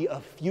the idea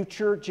of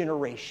future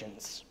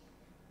generations.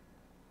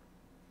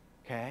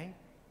 Okay?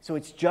 So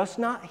it's just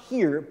not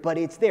here, but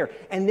it's there.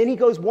 And then he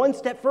goes one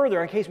step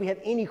further in case we have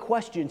any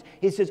questions.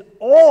 He says,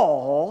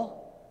 all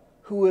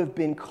who have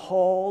been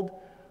called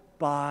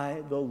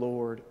by the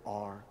Lord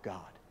our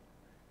God.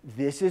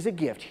 This is a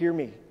gift. Hear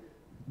me.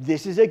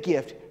 This is a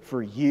gift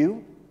for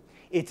you.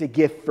 It's a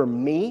gift for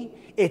me.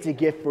 It's a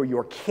gift for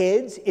your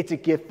kids. It's a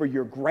gift for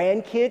your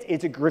grandkids.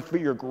 It's a gift for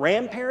your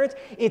grandparents.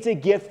 It's a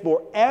gift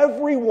for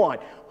everyone.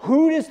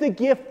 Who is the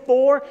gift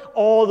for?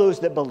 All those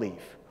that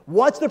believe.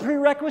 What's the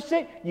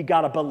prerequisite? You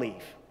got to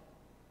believe.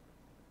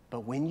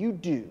 But when you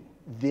do,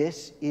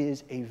 this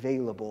is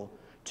available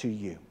to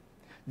you.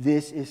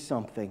 This is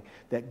something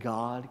that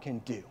God can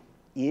do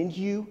in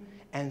you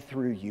and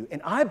through you.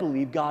 And I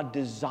believe God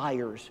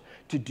desires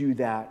to do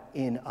that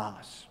in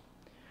us.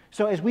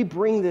 So as we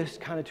bring this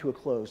kind of to a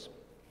close,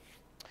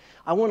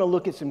 I want to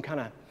look at some kind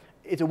of,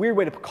 it's a weird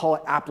way to call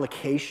it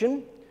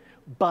application,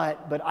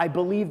 but I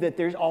believe that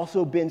there's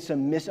also been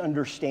some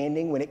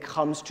misunderstanding when it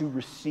comes to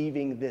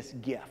receiving this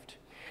gift.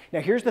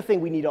 Now, here's the thing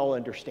we need to all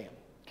understand,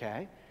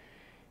 okay?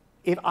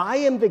 If I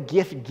am the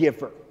gift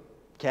giver,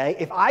 okay,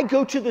 if I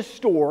go to the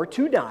store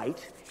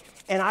tonight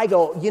and I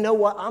go, you know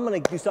what, I'm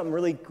going to do something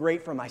really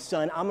great for my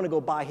son. I'm going to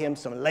go buy him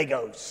some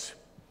Legos.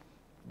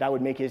 That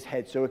would make his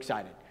head so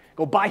excited.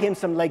 Go buy him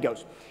some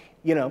Legos.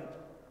 You know,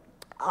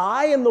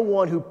 I am the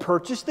one who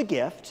purchased the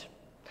gift.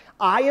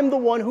 I am the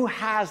one who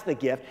has the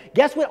gift.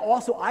 Guess what?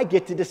 Also, I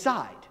get to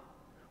decide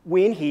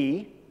when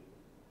he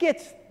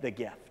gets the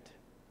gift.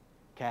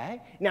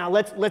 Okay? Now,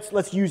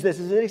 let's use this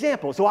as an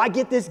example. So I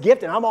get this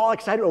gift, and I'm all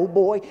excited. Oh,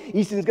 boy,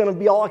 Easton's going to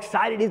be all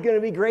excited. He's going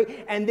to be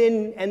great. And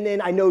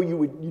then I know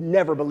you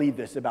never believe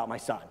this about my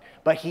son,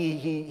 but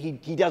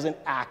he doesn't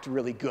act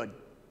really good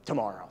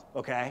tomorrow,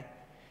 okay?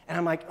 And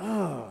I'm like,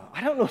 oh,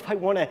 I don't know if I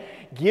want to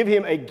give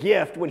him a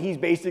gift when he's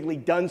basically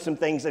done some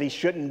things that he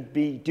shouldn't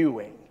be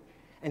doing.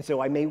 And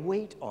so I may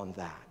wait on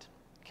that,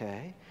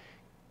 okay?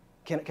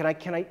 Can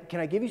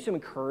I give you some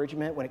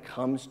encouragement when it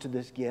comes to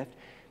this gift?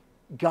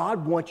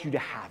 God wants you to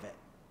have it,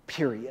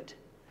 period.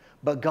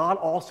 But God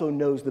also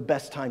knows the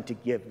best time to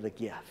give the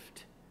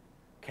gift,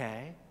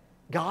 okay?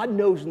 God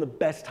knows when the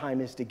best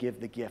time is to give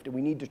the gift, and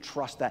we need to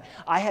trust that.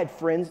 I had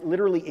friends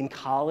literally in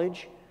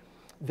college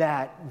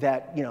that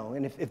you know,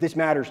 and if this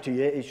matters to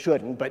you, it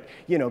shouldn't, but,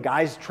 you know,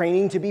 guys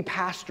training to be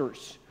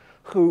pastors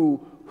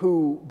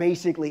who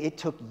basically it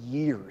took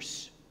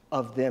years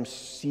of them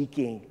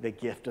seeking the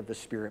gift of the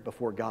Spirit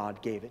before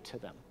God gave it to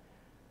them,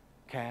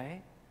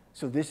 okay?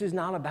 So this is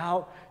not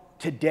about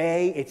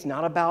today. It's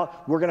not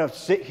about we're going to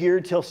sit here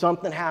till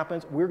something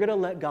happens. We're going to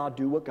let God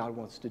do what God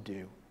wants to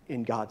do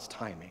in God's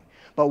timing.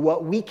 But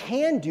what we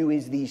can do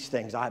is these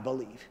things, I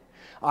believe.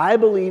 I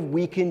believe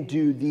we can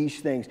do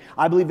these things.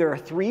 I believe there are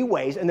 3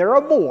 ways, and there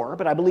are more,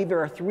 but I believe there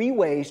are 3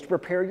 ways to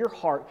prepare your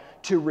heart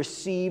to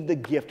receive the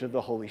gift of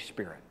the Holy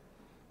Spirit.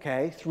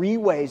 Okay? 3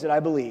 ways that I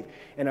believe.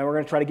 And we're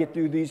going to try to get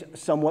through these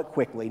somewhat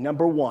quickly.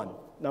 Number one,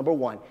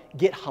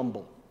 get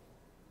humble.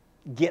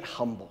 Get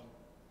humble.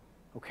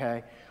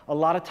 Okay? A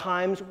lot of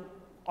times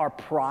our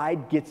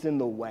pride gets in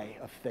the way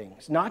of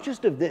things. Not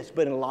just of this,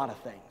 but in a lot of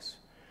things.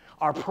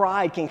 Our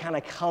pride can kind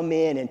of come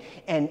in,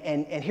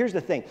 and here's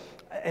the thing.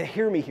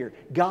 Hear me here.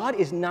 God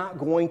is not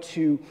going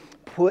to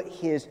put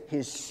his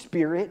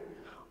spirit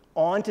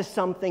onto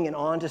something and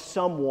onto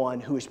someone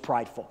who is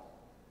prideful.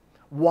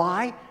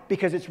 Why?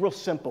 Because it's real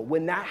simple.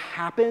 When that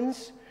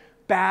happens,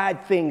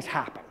 bad things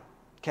happen.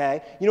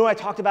 Okay? You know, I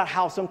talked about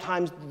how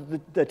sometimes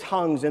the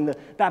tongues and the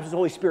baptism of the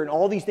Holy Spirit and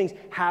all these things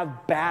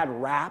have bad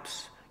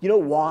raps. You know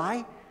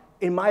why?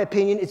 In my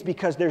opinion, it's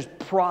because there's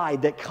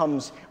pride that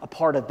comes a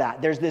part of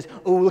that. There's this,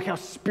 oh, look how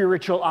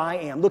spiritual I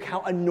am. Look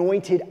how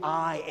anointed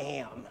I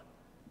am.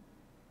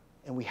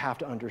 And we have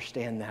to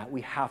understand that.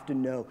 We have to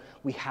know.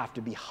 We have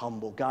to be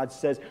humble. God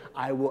says,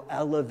 I will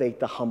elevate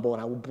the humble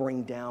and I will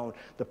bring down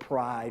the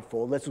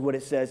prideful. This is what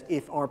it says.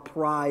 If our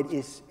pride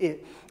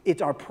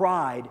it's our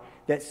pride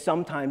that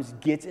sometimes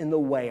gets in the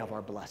way of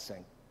our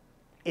blessing.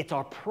 It's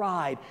our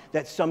pride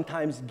that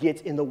sometimes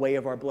gets in the way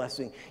of our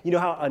blessing. You know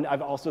how, and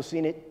I've also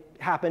seen it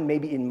happen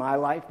maybe in my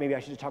life, maybe I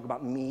should talk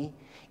about me,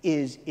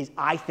 is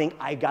I think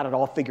I got it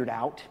all figured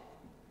out.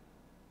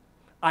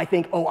 I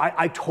think, oh,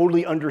 I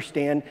totally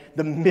understand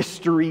the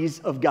mysteries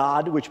of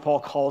God, which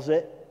Paul calls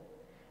it.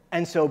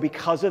 And so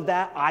because of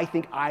that, I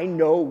think I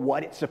know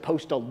what it's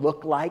supposed to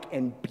look like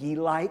and be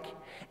like.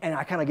 And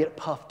I kind of get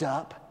puffed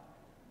up,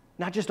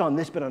 not just on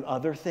this, but on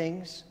other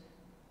things.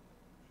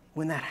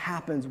 When that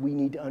happens, we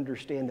need to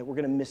understand that we're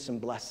going to miss some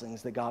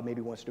blessings that God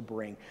maybe wants to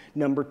bring.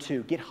 Number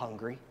 2, get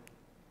hungry.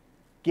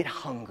 Get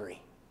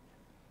hungry,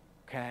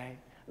 okay?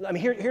 I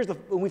mean, here's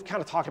we've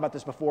kind of talked about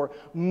this before.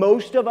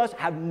 Most of us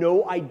have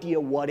no idea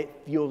what it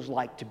feels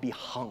like to be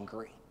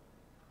hungry,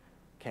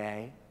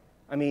 okay?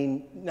 I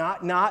mean,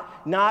 not,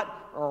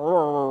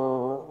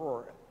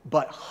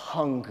 but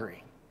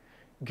hungry.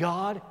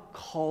 God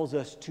calls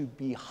us to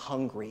be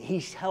hungry.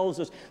 He tells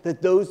us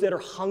that those that are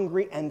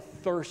hungry and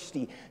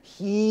thirsty,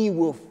 he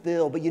will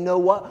fill. But you know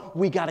what?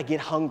 We got to get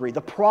hungry. The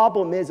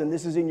problem is, and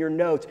this is in your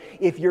notes,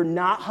 if you're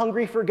not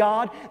hungry for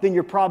God, then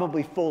you're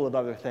probably full of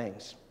other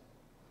things.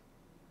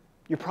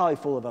 You're probably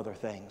full of other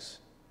things.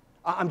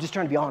 I'm just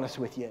trying to be honest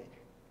with you.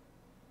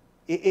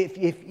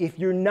 If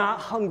you're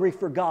not hungry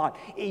for God,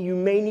 you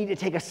may need to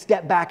take a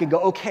step back and go,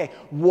 okay,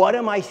 what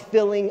am I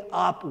filling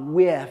up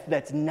with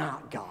that's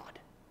not God?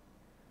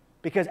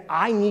 Because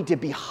I need to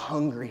be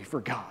hungry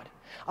for God.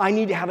 I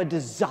need to have a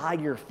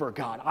desire for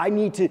God. I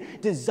need to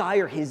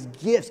desire his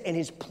gifts and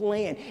his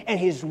plan and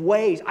his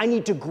ways. I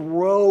need to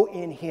grow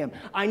in him.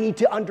 I need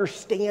to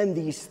understand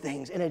these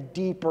things in a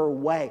deeper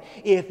way.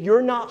 If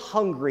you're not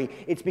hungry,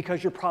 it's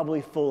because you're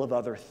probably full of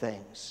other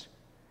things.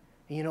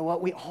 And you know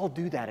what? We all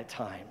do that at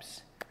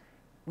times.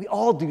 We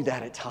all do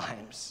that at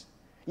times.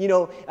 You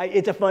know,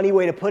 it's a funny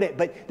way to put it,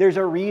 but there's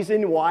a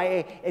reason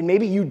why, and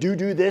maybe you do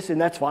this,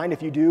 and that's fine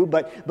if you do,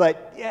 but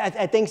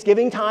at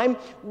Thanksgiving time,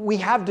 we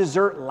have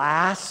dessert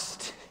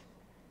last.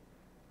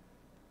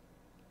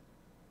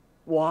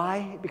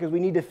 Why? Because we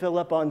need to fill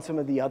up on some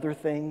of the other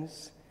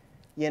things.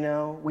 You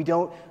know, we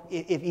don't,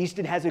 if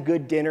Easton has a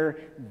good dinner,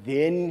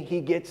 then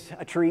he gets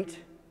a treat.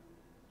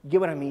 You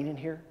get what I mean in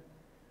here?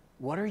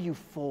 What are you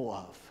full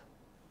of?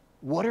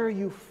 What are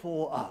you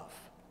full of?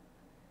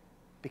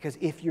 Because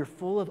if you're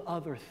full of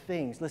other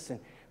things, listen,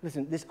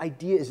 this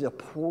idea is a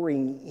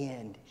pouring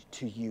in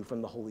to you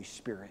from the Holy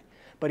Spirit.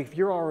 But if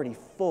you're already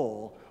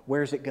full,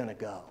 where's it going to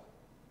go?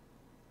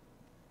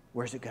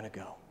 Where's it going to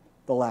go?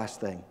 The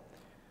last thing,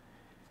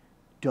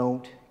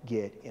 don't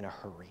get in a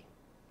hurry.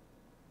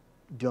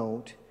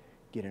 Don't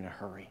get in a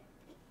hurry.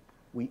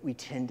 We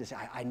tend to say,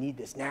 I need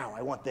this now.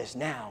 I want this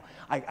now.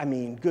 I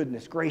mean,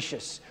 goodness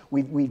gracious.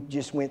 We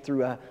just went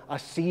through a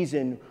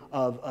season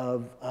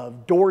of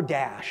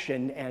DoorDash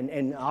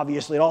and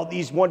obviously all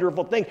these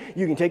wonderful things.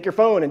 You can take your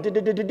phone and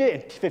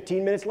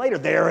 15 minutes later,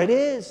 there it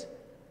is.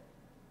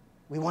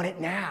 We want it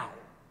now.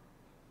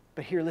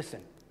 But here, listen.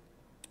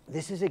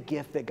 This is a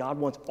gift that God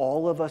wants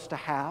all of us to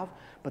have,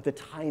 but the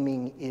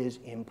timing is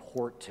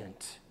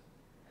important.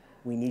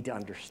 We need to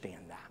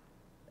understand that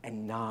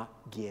and not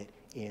get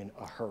in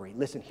a hurry.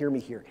 Listen, hear me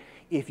here.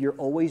 If you're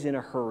always in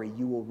a hurry,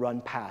 you will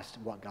run past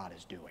what God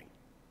is doing.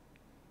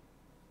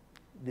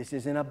 This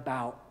isn't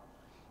about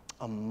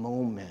a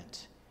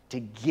moment to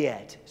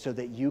get so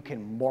that you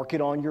can mark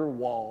it on your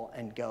wall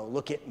and go,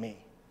 look at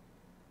me.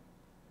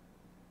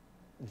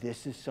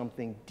 This is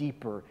something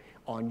deeper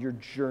on your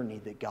journey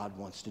that God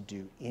wants to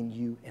do in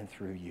you and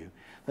through you.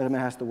 Let me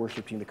ask the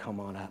worship team to come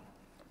on up.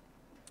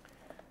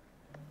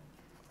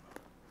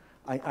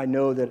 I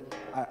know that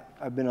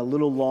I've been a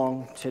little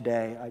long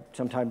today. I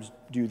sometimes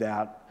do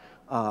that,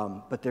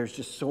 but there's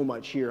just so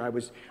much here. I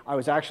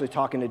was actually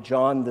talking to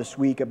John this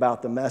week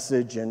about the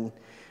message, and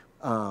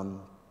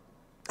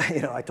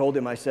I told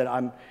him, I said,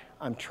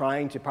 I'm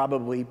trying to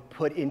probably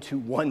put into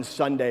one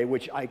Sunday,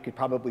 which I could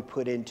probably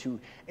put into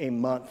a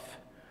month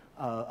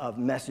of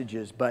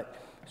messages. But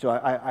so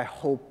I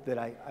hope that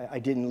I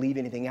didn't leave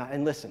anything out.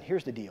 And listen,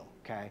 here's the deal,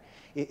 okay?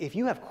 If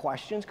you have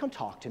questions, come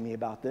talk to me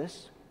about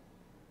this.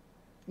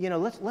 You know,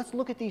 let's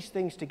look at these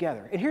things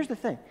together. And here's the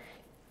thing.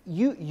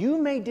 You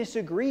may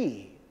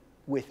disagree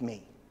with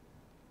me.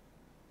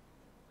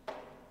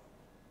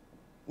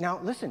 Now,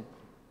 listen,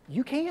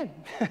 you can.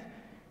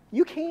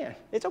 You can.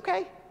 It's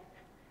okay.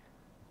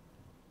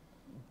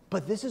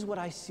 But this is what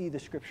I see the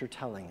Scripture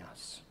telling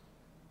us.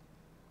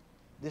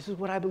 This is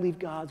what I believe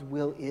God's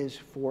will is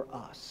for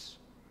us.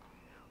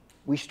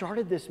 We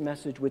started this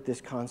message with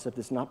this concept.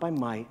 It's not by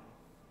might,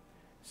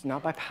 it's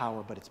not by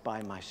power, but it's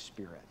by my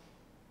Spirit.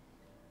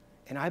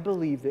 And I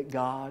believe that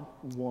God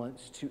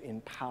wants to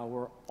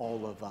empower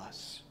all of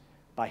us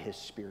by His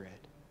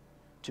Spirit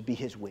to be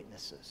His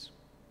witnesses.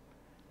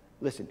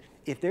 Listen,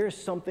 if there is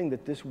something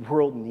that this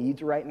world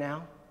needs right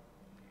now,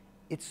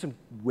 it's some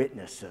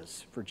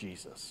witnesses for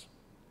Jesus.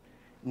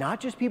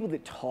 Not just people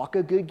that talk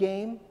a good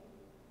game,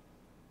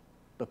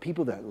 but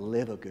people that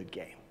live a good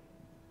game.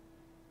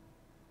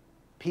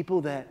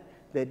 People that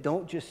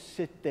don't just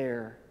sit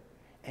there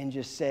and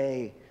just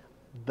say,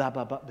 blah,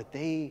 blah, blah, but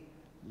they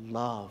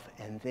love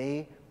and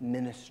they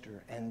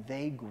minister and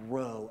they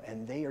grow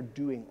and they are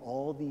doing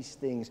all these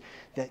things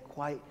that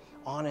quite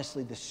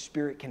honestly the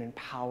Spirit can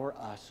empower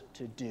us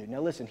to do. Now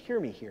listen,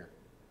 hear me here.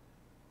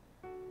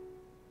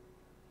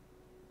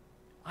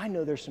 I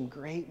know there's some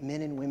great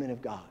men and women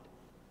of God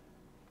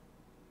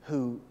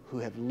who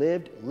have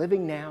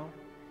living now,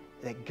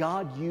 that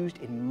God used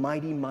in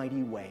mighty,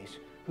 mighty ways,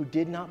 who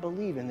did not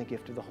believe in the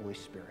gift of the Holy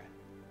Spirit.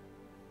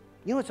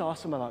 You know what's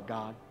awesome about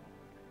God?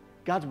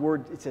 God's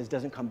word, it says,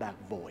 doesn't come back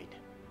void.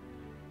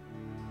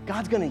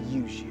 God's going to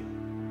use you.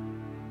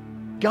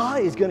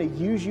 God is going to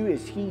use you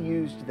as He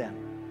used them.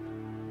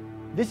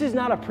 This is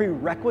not a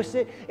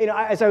prerequisite. You know,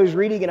 as I was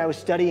reading and I was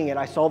studying it,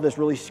 I saw this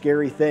really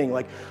scary thing,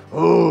 like,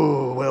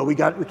 oh, well, we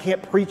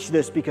can't preach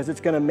this because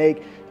it's going to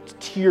make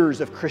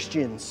tiers of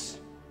Christians.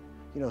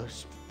 You know,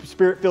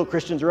 Spirit-filled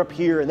Christians are up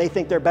here and they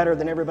think they're better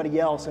than everybody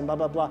else and blah,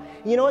 blah, blah.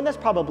 You know, and that's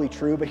probably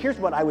true, but here's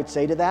what I would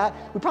say to that.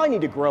 We probably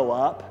need to grow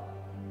up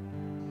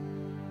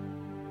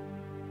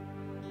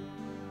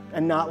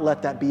and not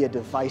let that be a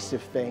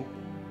divisive thing.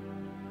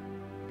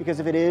 Because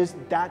if it is,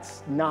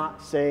 that's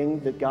not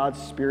saying that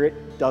God's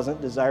Spirit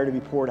doesn't desire to be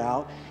poured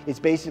out. It's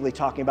basically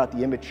talking about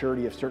the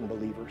immaturity of certain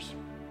believers.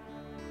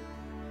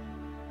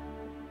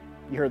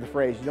 You heard the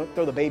phrase, you don't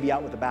throw the baby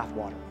out with the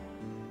bathwater.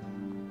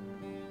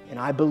 And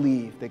I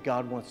believe that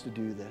God wants to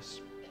do this.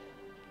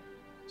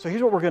 So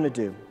here's what we're going to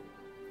do.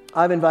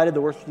 I've invited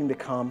the worship team to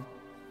come,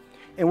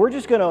 and we're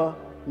just going to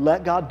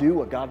let God do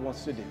what God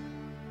wants to do.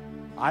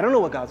 I don't know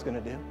what God's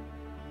going to do.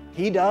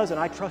 He does, and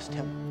I trust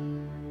Him.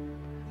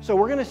 So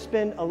we're going to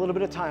spend a little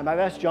bit of time. I've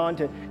asked John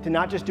to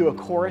not just do a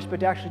chorus, but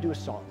to actually do a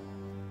song.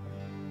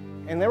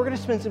 And then we're going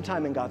to spend some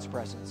time in God's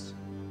presence.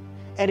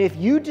 And if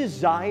you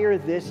desire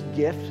this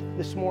gift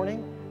this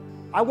morning,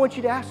 I want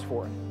you to ask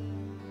for it.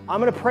 I'm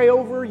going to pray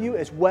over you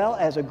as well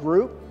as a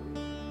group.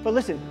 But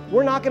listen,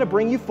 we're not going to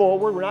bring you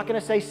forward. We're not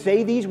going to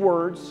say these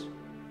words.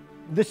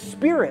 The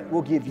Spirit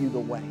will give you the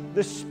way.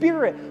 The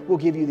Spirit will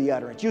give you the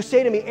utterance. You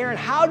say to me, Aaron,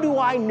 how do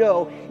I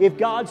know if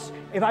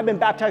I've been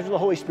baptized with the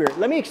Holy Spirit?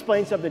 Let me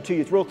explain something to you.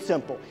 It's real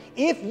simple.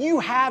 If you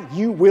have,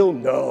 you will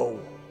know.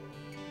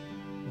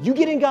 You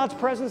get in God's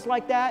presence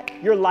like that,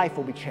 your life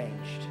will be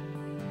changed.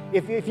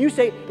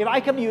 If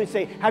I come to you and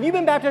say, have you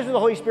been baptized with the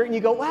Holy Spirit? And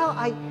you go, well,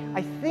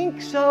 I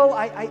think so.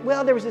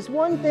 Well, there was this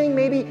one thing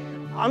maybe.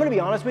 I'm going to be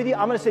honest with you.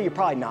 I'm going to say you're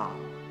probably not.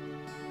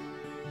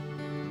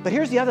 But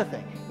here's the other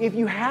thing. If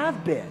you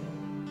have been,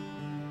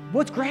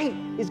 what's great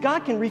is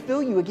God can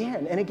refill you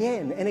again and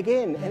again and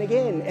again and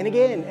again and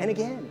again and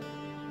again.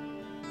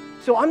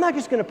 So I'm not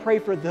just going to pray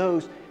for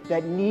those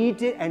that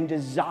need it and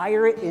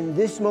desire it in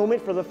this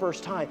moment for the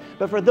first time,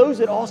 but for those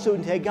that also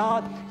say,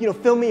 God,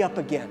 fill me up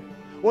again.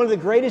 One of the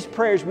greatest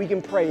prayers we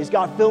can pray is,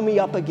 God, fill me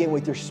up again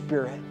with your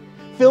Spirit.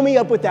 Fill me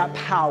up with that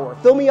power.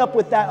 Fill me up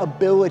with that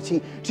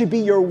ability to be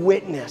your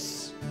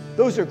witness.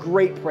 Those are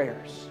great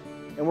prayers,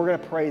 and we're going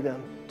to pray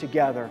them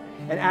together.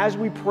 And as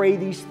we pray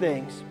these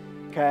things,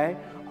 okay,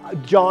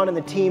 John and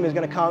the team is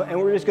going to come, and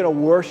we're just going to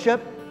worship,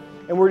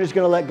 and we're just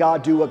going to let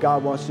God do what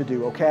God wants to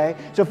do, okay?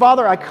 So,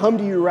 Father, I come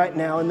to you right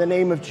now in the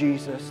name of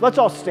Jesus. Let's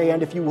all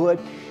stand, if you would.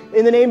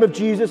 In the name of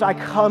Jesus, I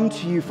come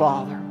to you,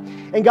 Father.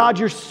 And God,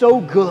 you're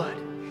so good.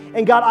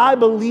 And God, I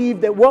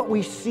believe that what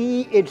we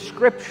see in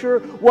Scripture,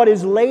 what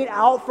is laid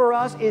out for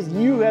us, is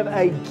you have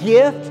a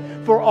gift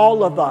for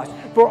all of us.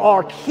 For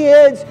our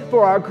kids,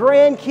 for our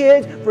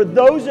grandkids, for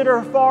those that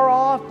are far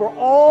off, for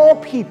all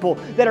people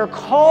that are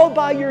called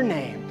by your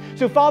name.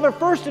 So, Father,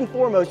 first and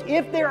foremost,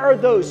 if there are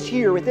those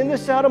here within the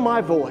sound of my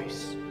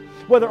voice,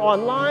 whether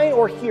online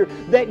or here,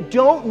 that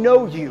don't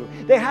know you,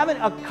 they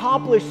haven't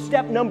accomplished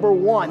step number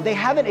one, they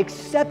haven't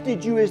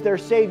accepted you as their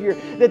Savior,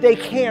 that they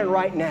can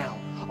right now.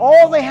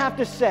 All they have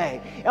to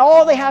say,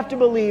 all they have to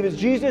believe is,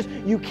 Jesus,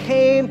 you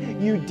came,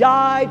 you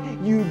died,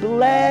 you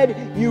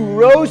bled, you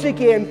rose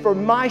again for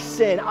my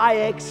sin. I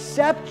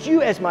accept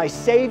you as my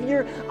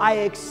Savior. I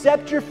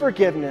accept your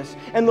forgiveness.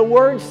 And the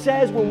Word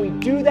says when we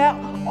do that,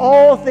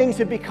 all things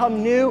have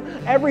become new.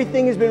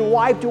 Everything has been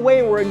wiped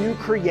away and we're a new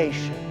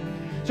creation.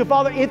 So,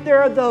 Father, if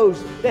there are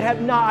those that have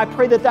not, I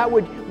pray that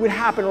would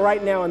happen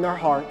right now in their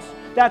hearts.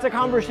 That's a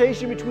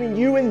conversation between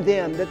you and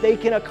them that they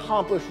can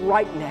accomplish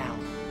right now.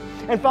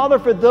 And Father,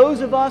 for those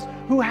of us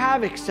who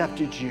have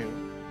accepted you,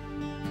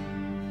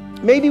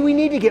 Maybe we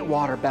need to get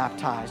water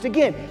baptized.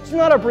 Again, it's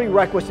not a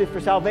prerequisite for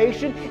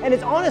salvation, and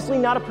it's honestly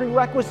not a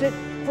prerequisite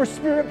for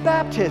Spirit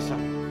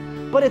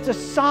baptism. But it's a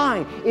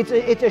sign. It's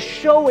a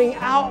showing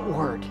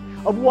outward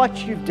of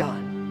what you've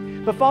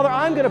done. But Father,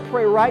 I'm going to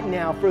pray right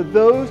now for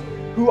those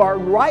who are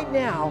right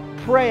now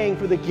praying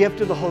for the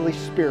gift of the Holy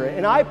Spirit.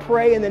 And I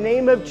pray in the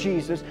name of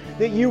Jesus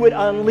that you would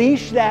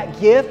unleash that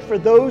gift for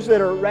those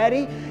that are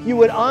ready. You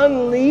would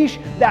unleash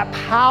that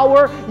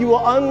power. You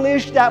will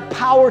unleash that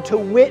power to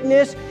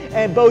witness,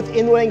 and both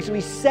in the things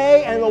we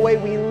say and the way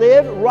we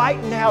live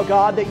right now,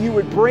 God, that you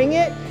would bring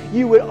it.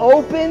 You would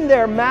open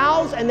their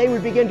mouths and they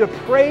would begin to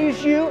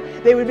praise you.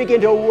 They would begin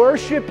to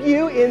worship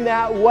you in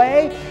that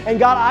way. And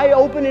God, I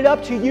open it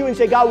up to you and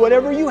say, God,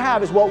 whatever you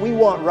have is what we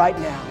want right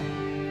now.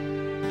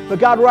 But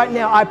God, right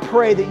now, I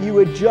pray that you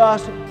would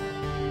just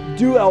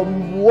do a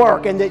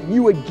work and that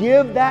you would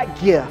give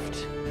that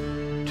gift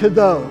to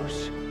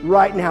those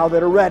right now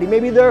that are ready.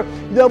 Maybe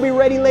they'll be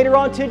ready later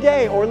on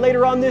today or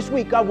later on this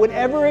week. God,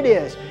 whatever it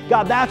is,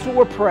 God, that's what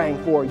we're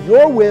praying for.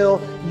 Your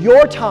will,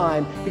 your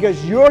time,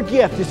 because your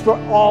gift is for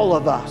all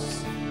of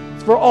us.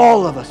 It's for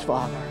all of us,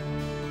 Father.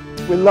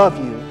 We love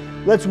you.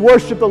 Let's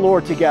worship the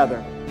Lord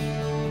together.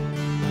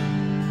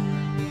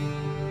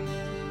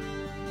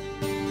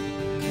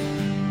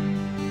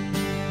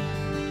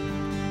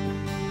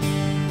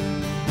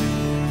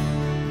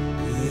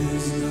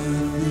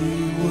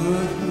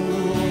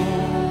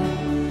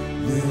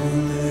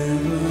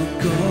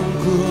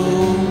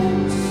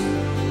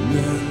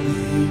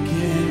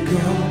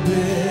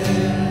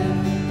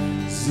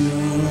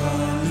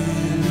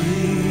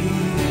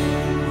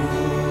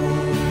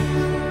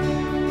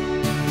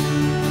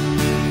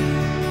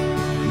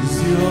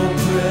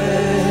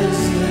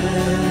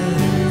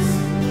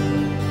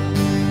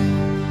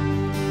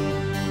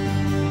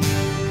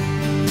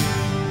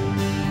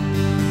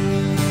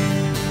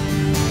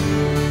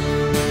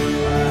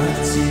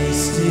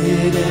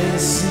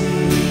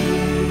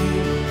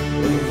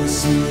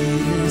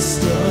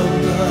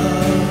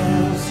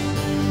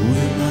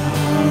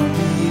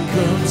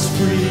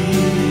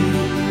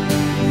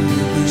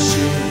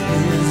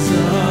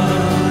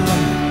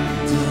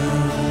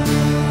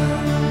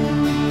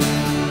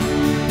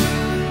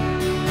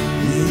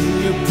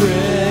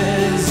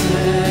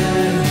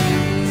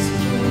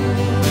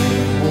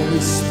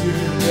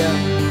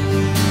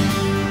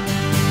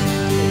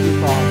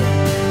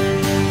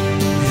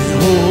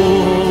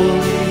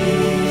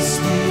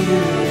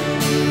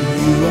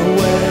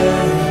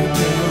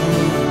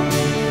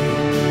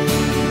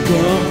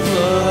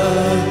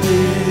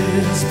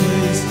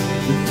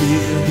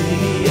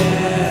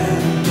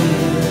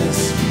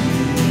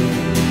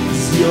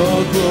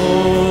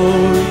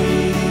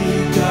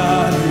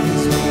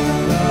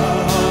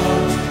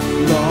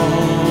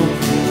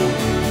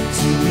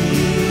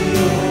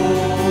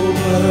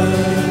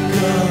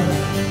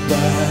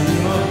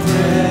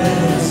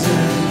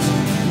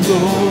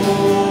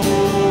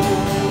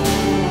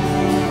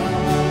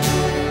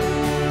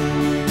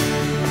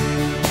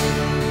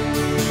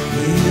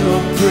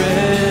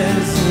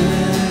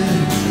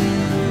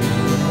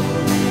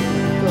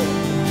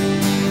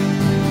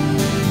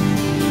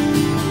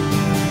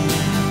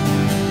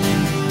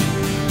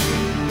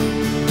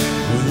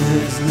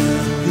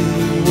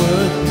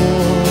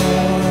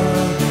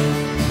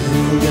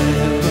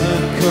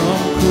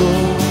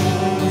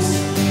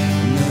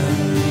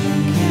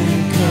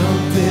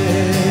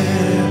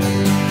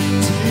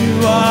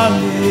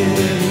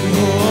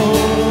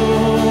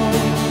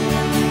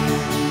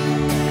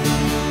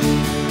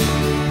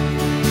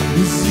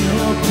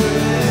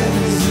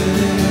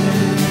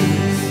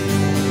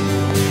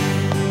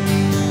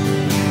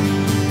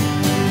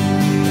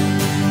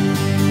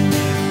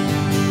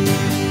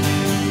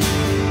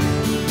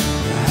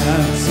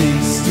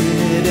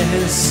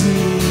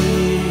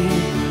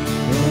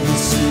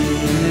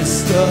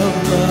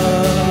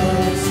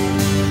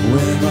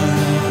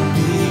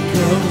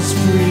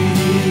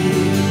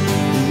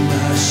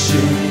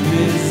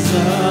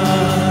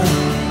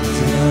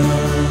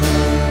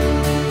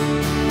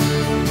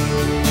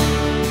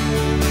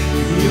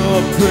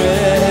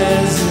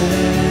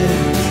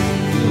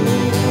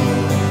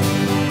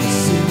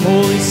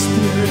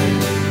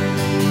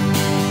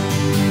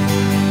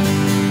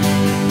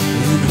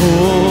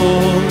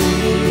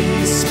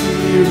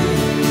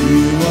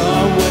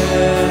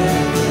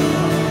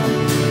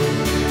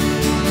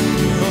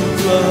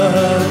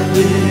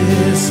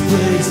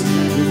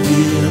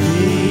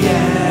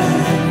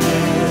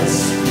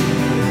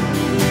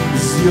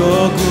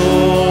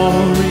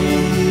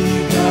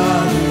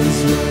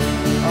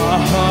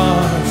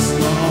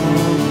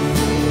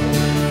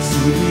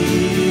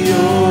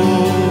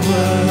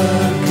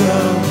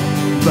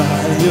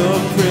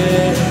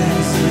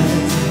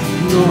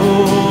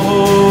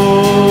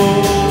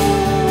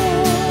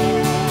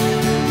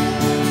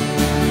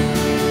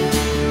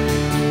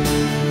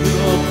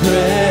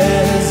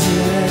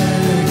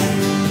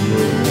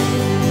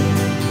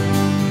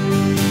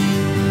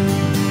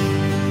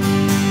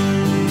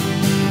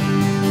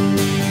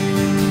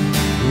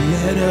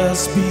 Let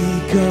us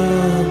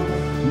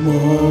become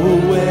more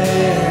aware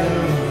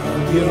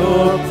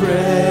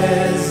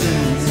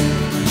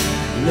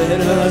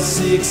us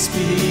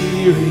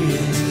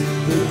experience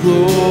the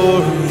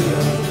glory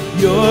of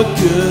your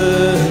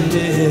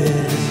goodness.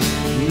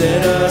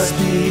 Let us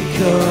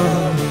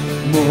become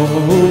more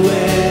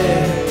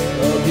aware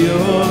of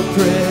your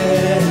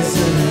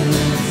presence.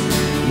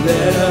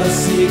 Let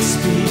us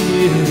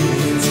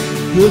experience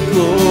the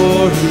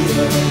glory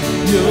of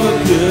your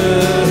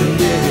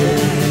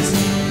goodness.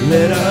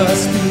 Let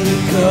us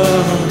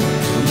become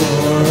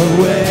more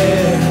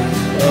aware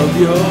of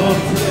your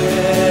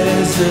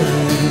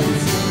presence.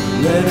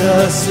 Let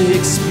us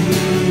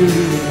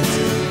experience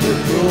the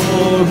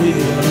glory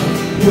of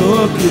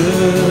your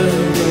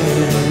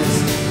goodness.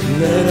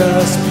 Let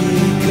us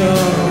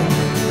become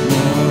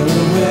more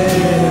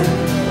aware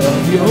of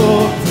your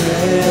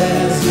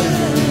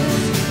presence.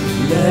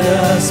 Let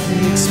us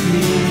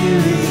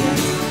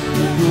experience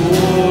the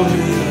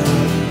glory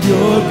of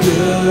your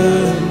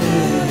goodness.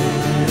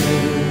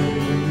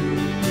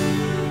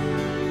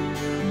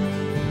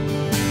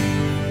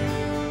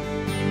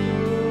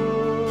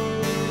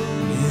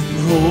 And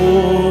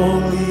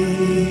Holy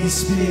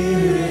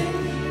Spirit,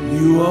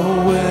 you are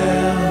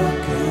welcome.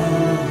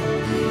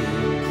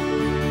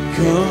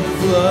 Come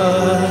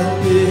flood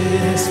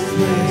this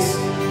place,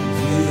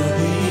 fill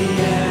the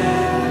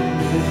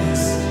atmosphere.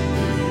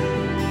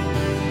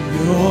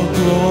 Your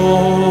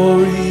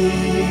glory,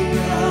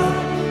 God,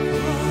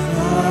 fill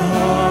our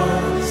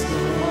hearts,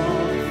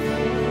 Lord,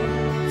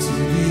 to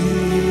be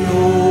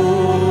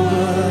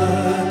overcome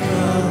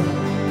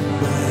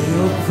by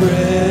your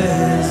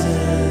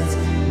presence,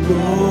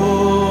 Lord.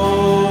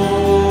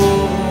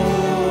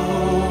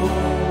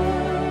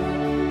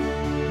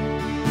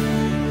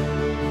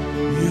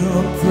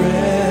 Your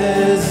presence,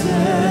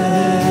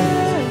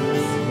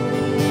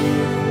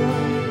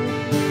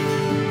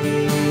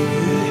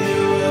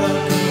 you're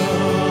welcome.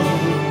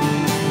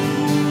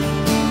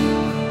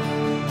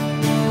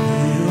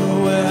 You're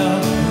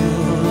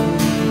welcome.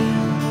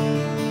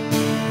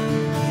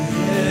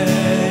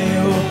 Yeah,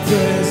 your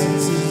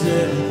presence is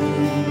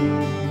everything.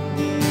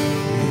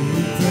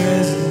 Your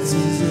presence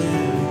is everything.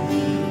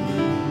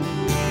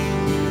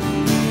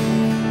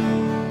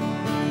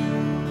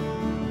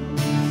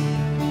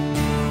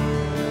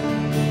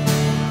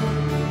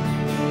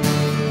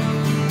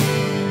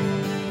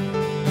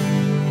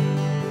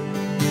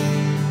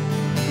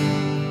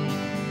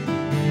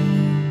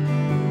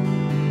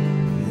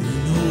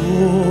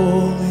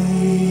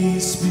 Holy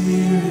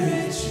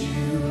Spirit,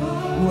 you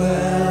are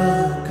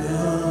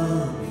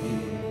welcome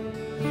here.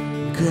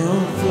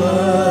 Come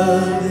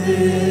flood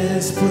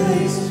this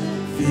place,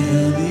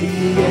 fill the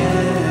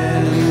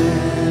atmosphere.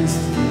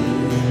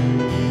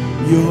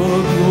 Your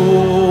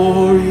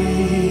glory,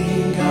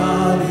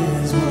 God,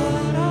 is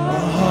what our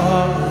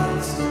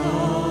hearts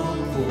long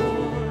for.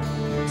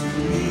 To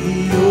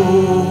be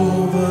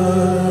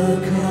overcome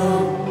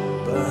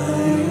by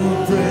your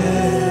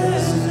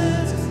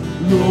presence,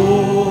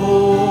 Lord.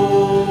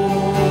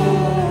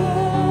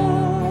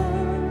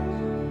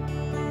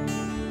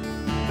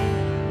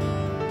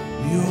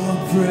 Your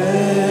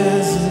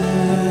presence.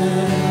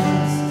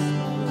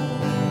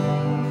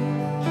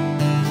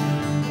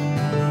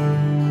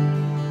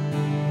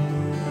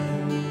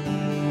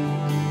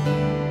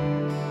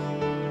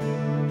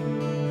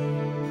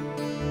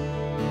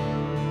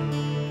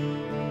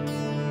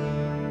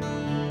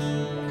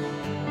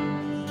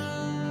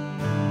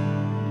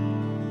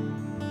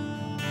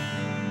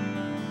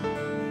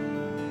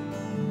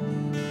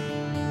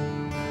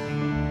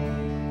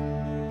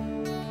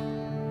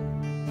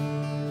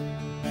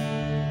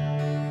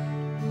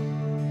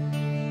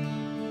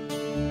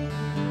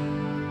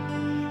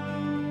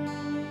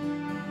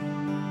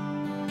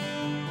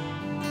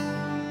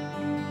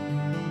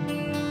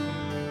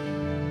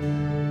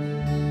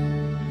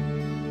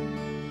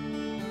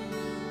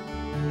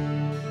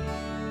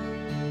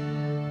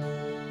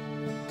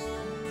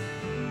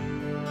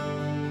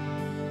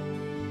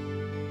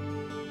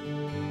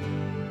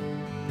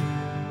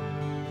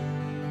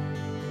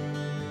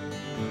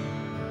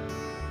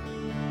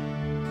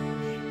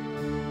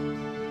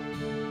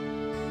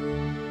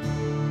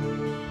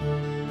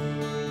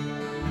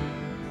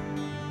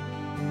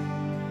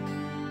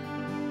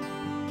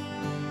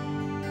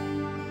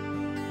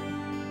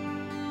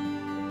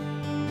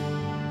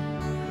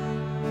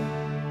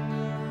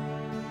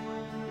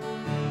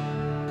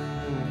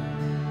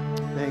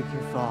 Thank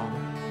you, Father.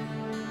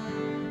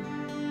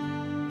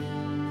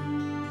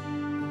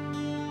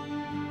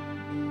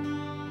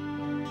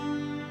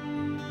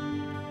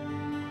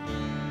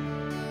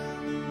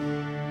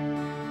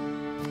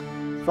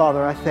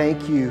 Father, I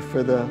thank you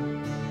for the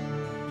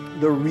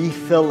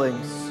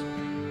refillings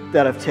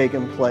that have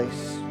taken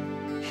place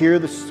here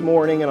this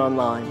morning and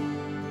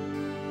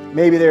online.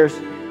 Maybe there's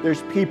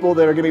people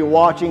that are going to be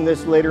watching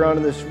this later on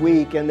in this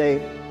week, and they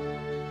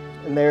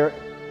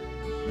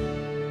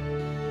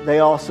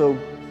also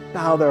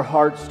bow their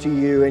hearts to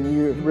you, and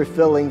you're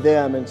refilling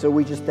them. And so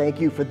we just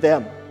thank you for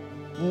them,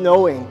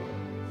 knowing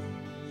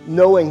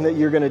that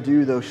you're going to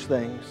do those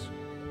things.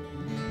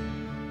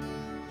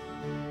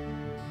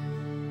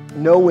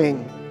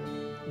 Knowing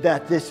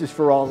that this is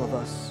for all of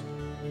us.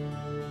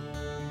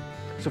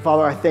 So,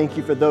 Father, I thank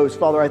you for those.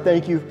 Father, I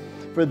thank you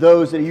for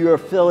those that you are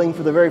filling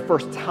for the very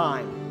first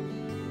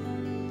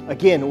time.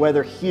 Again,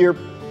 whether here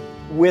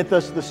with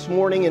us this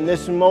morning in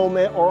this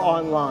moment or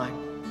online.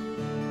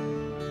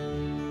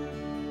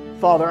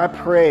 Father, I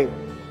pray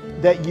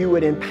that you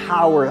would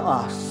empower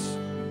us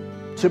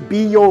to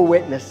be your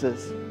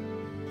witnesses,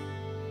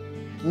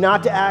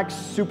 not to act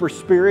super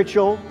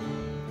spiritual,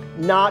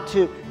 not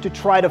to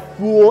try to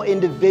fool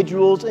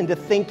individuals into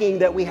thinking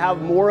that we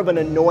have more of an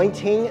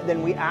anointing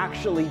than we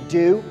actually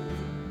do.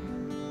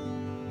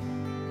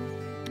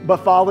 But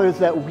Father,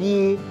 that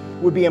we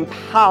would be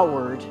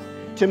empowered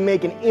to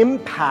make an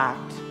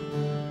impact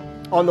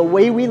on the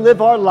way we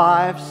live our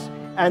lives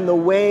and the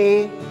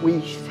way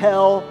we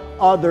tell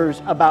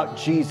others about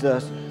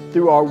Jesus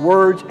through our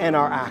words and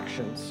our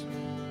actions.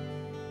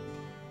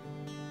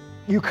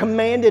 You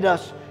commanded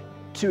us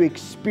to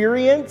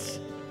experience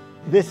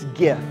this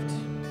gift.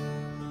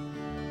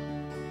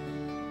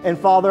 And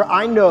Father,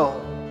 I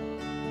know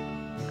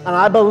and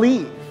I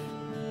believe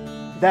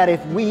that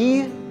if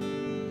we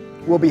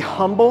will be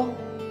humble,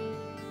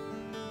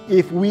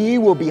 if we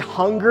will be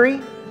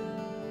hungry,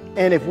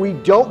 and if we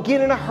don't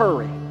get in a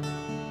hurry,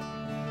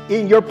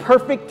 in your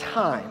perfect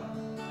time,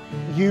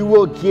 you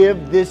will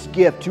give this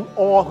gift to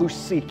all who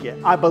seek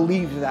it. I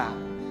believe that.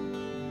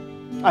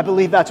 I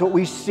believe that's what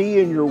we see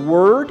in your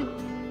word,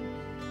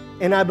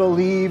 and I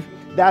believe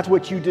that's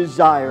what you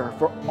desire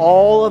for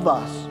all of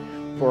us,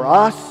 for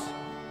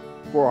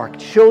our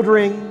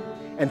children,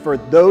 and for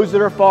those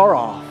that are far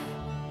off,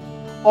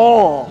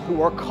 all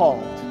who are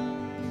called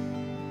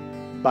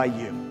by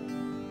you.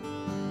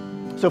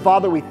 So,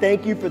 Father, we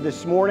thank you for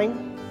this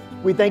morning.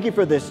 We thank you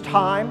for this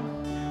time.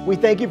 We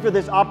thank you for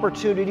this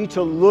opportunity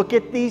to look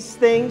at these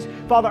things.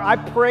 Father, I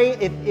pray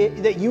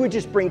that you would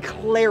just bring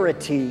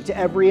clarity to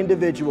every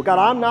individual. God,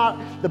 I'm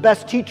not the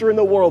best teacher in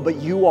the world, but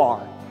you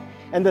are.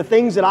 And the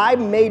things that I've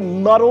made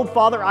muddled,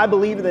 Father, I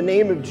believe in the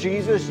name of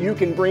Jesus, you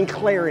can bring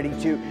clarity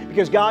to.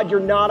 Because, God,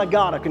 you're not a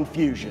God of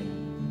confusion.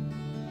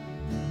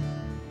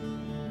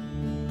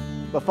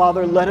 But,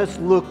 Father, let us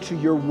look to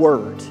your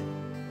word.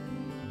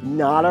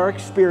 Not our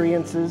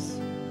experiences,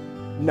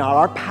 not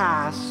our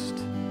past,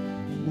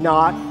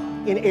 not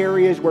in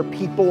areas where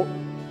people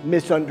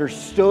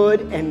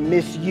misunderstood and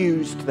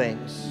misused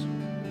things,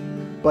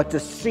 but to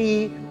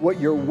see what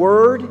your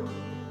word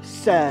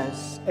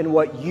says and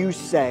what you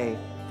say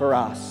for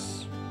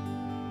us.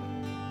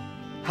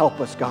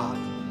 Help us, God.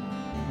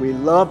 We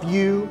love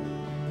you.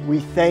 We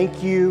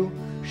thank you.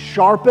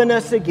 Sharpen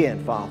us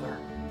again, Father,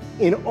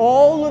 in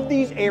all of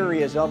these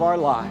areas of our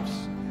lives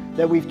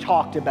that we've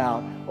talked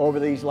about over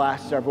these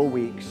last several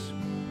weeks.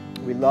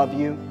 We love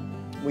you.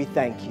 We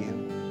thank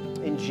you.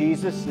 In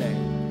Jesus'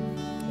 name,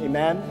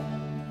 amen.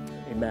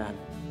 Amen.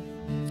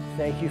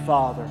 Thank you,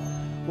 Father.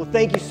 Well,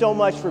 thank you so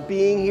much for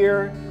being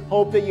here.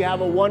 Hope that you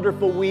have a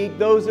wonderful week.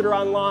 Those that are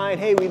online,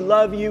 hey, we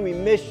love you. We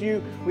miss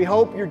you. We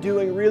hope you're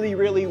doing really,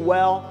 really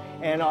well.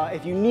 And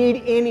if you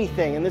need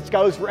anything, and this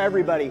goes for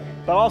everybody,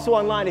 but also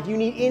online, if you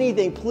need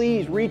anything,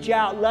 please reach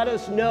out. Let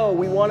us know.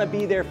 We want to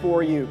be there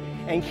for you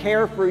and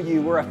care for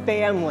you. We're a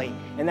family,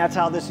 and that's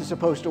how this is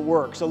supposed to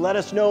work. So let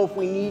us know if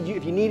we need you.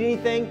 If you need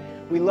anything,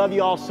 we love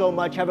you all so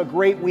much. Have a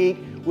great week.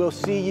 We'll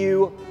see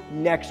you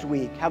next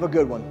week. Have a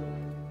good one.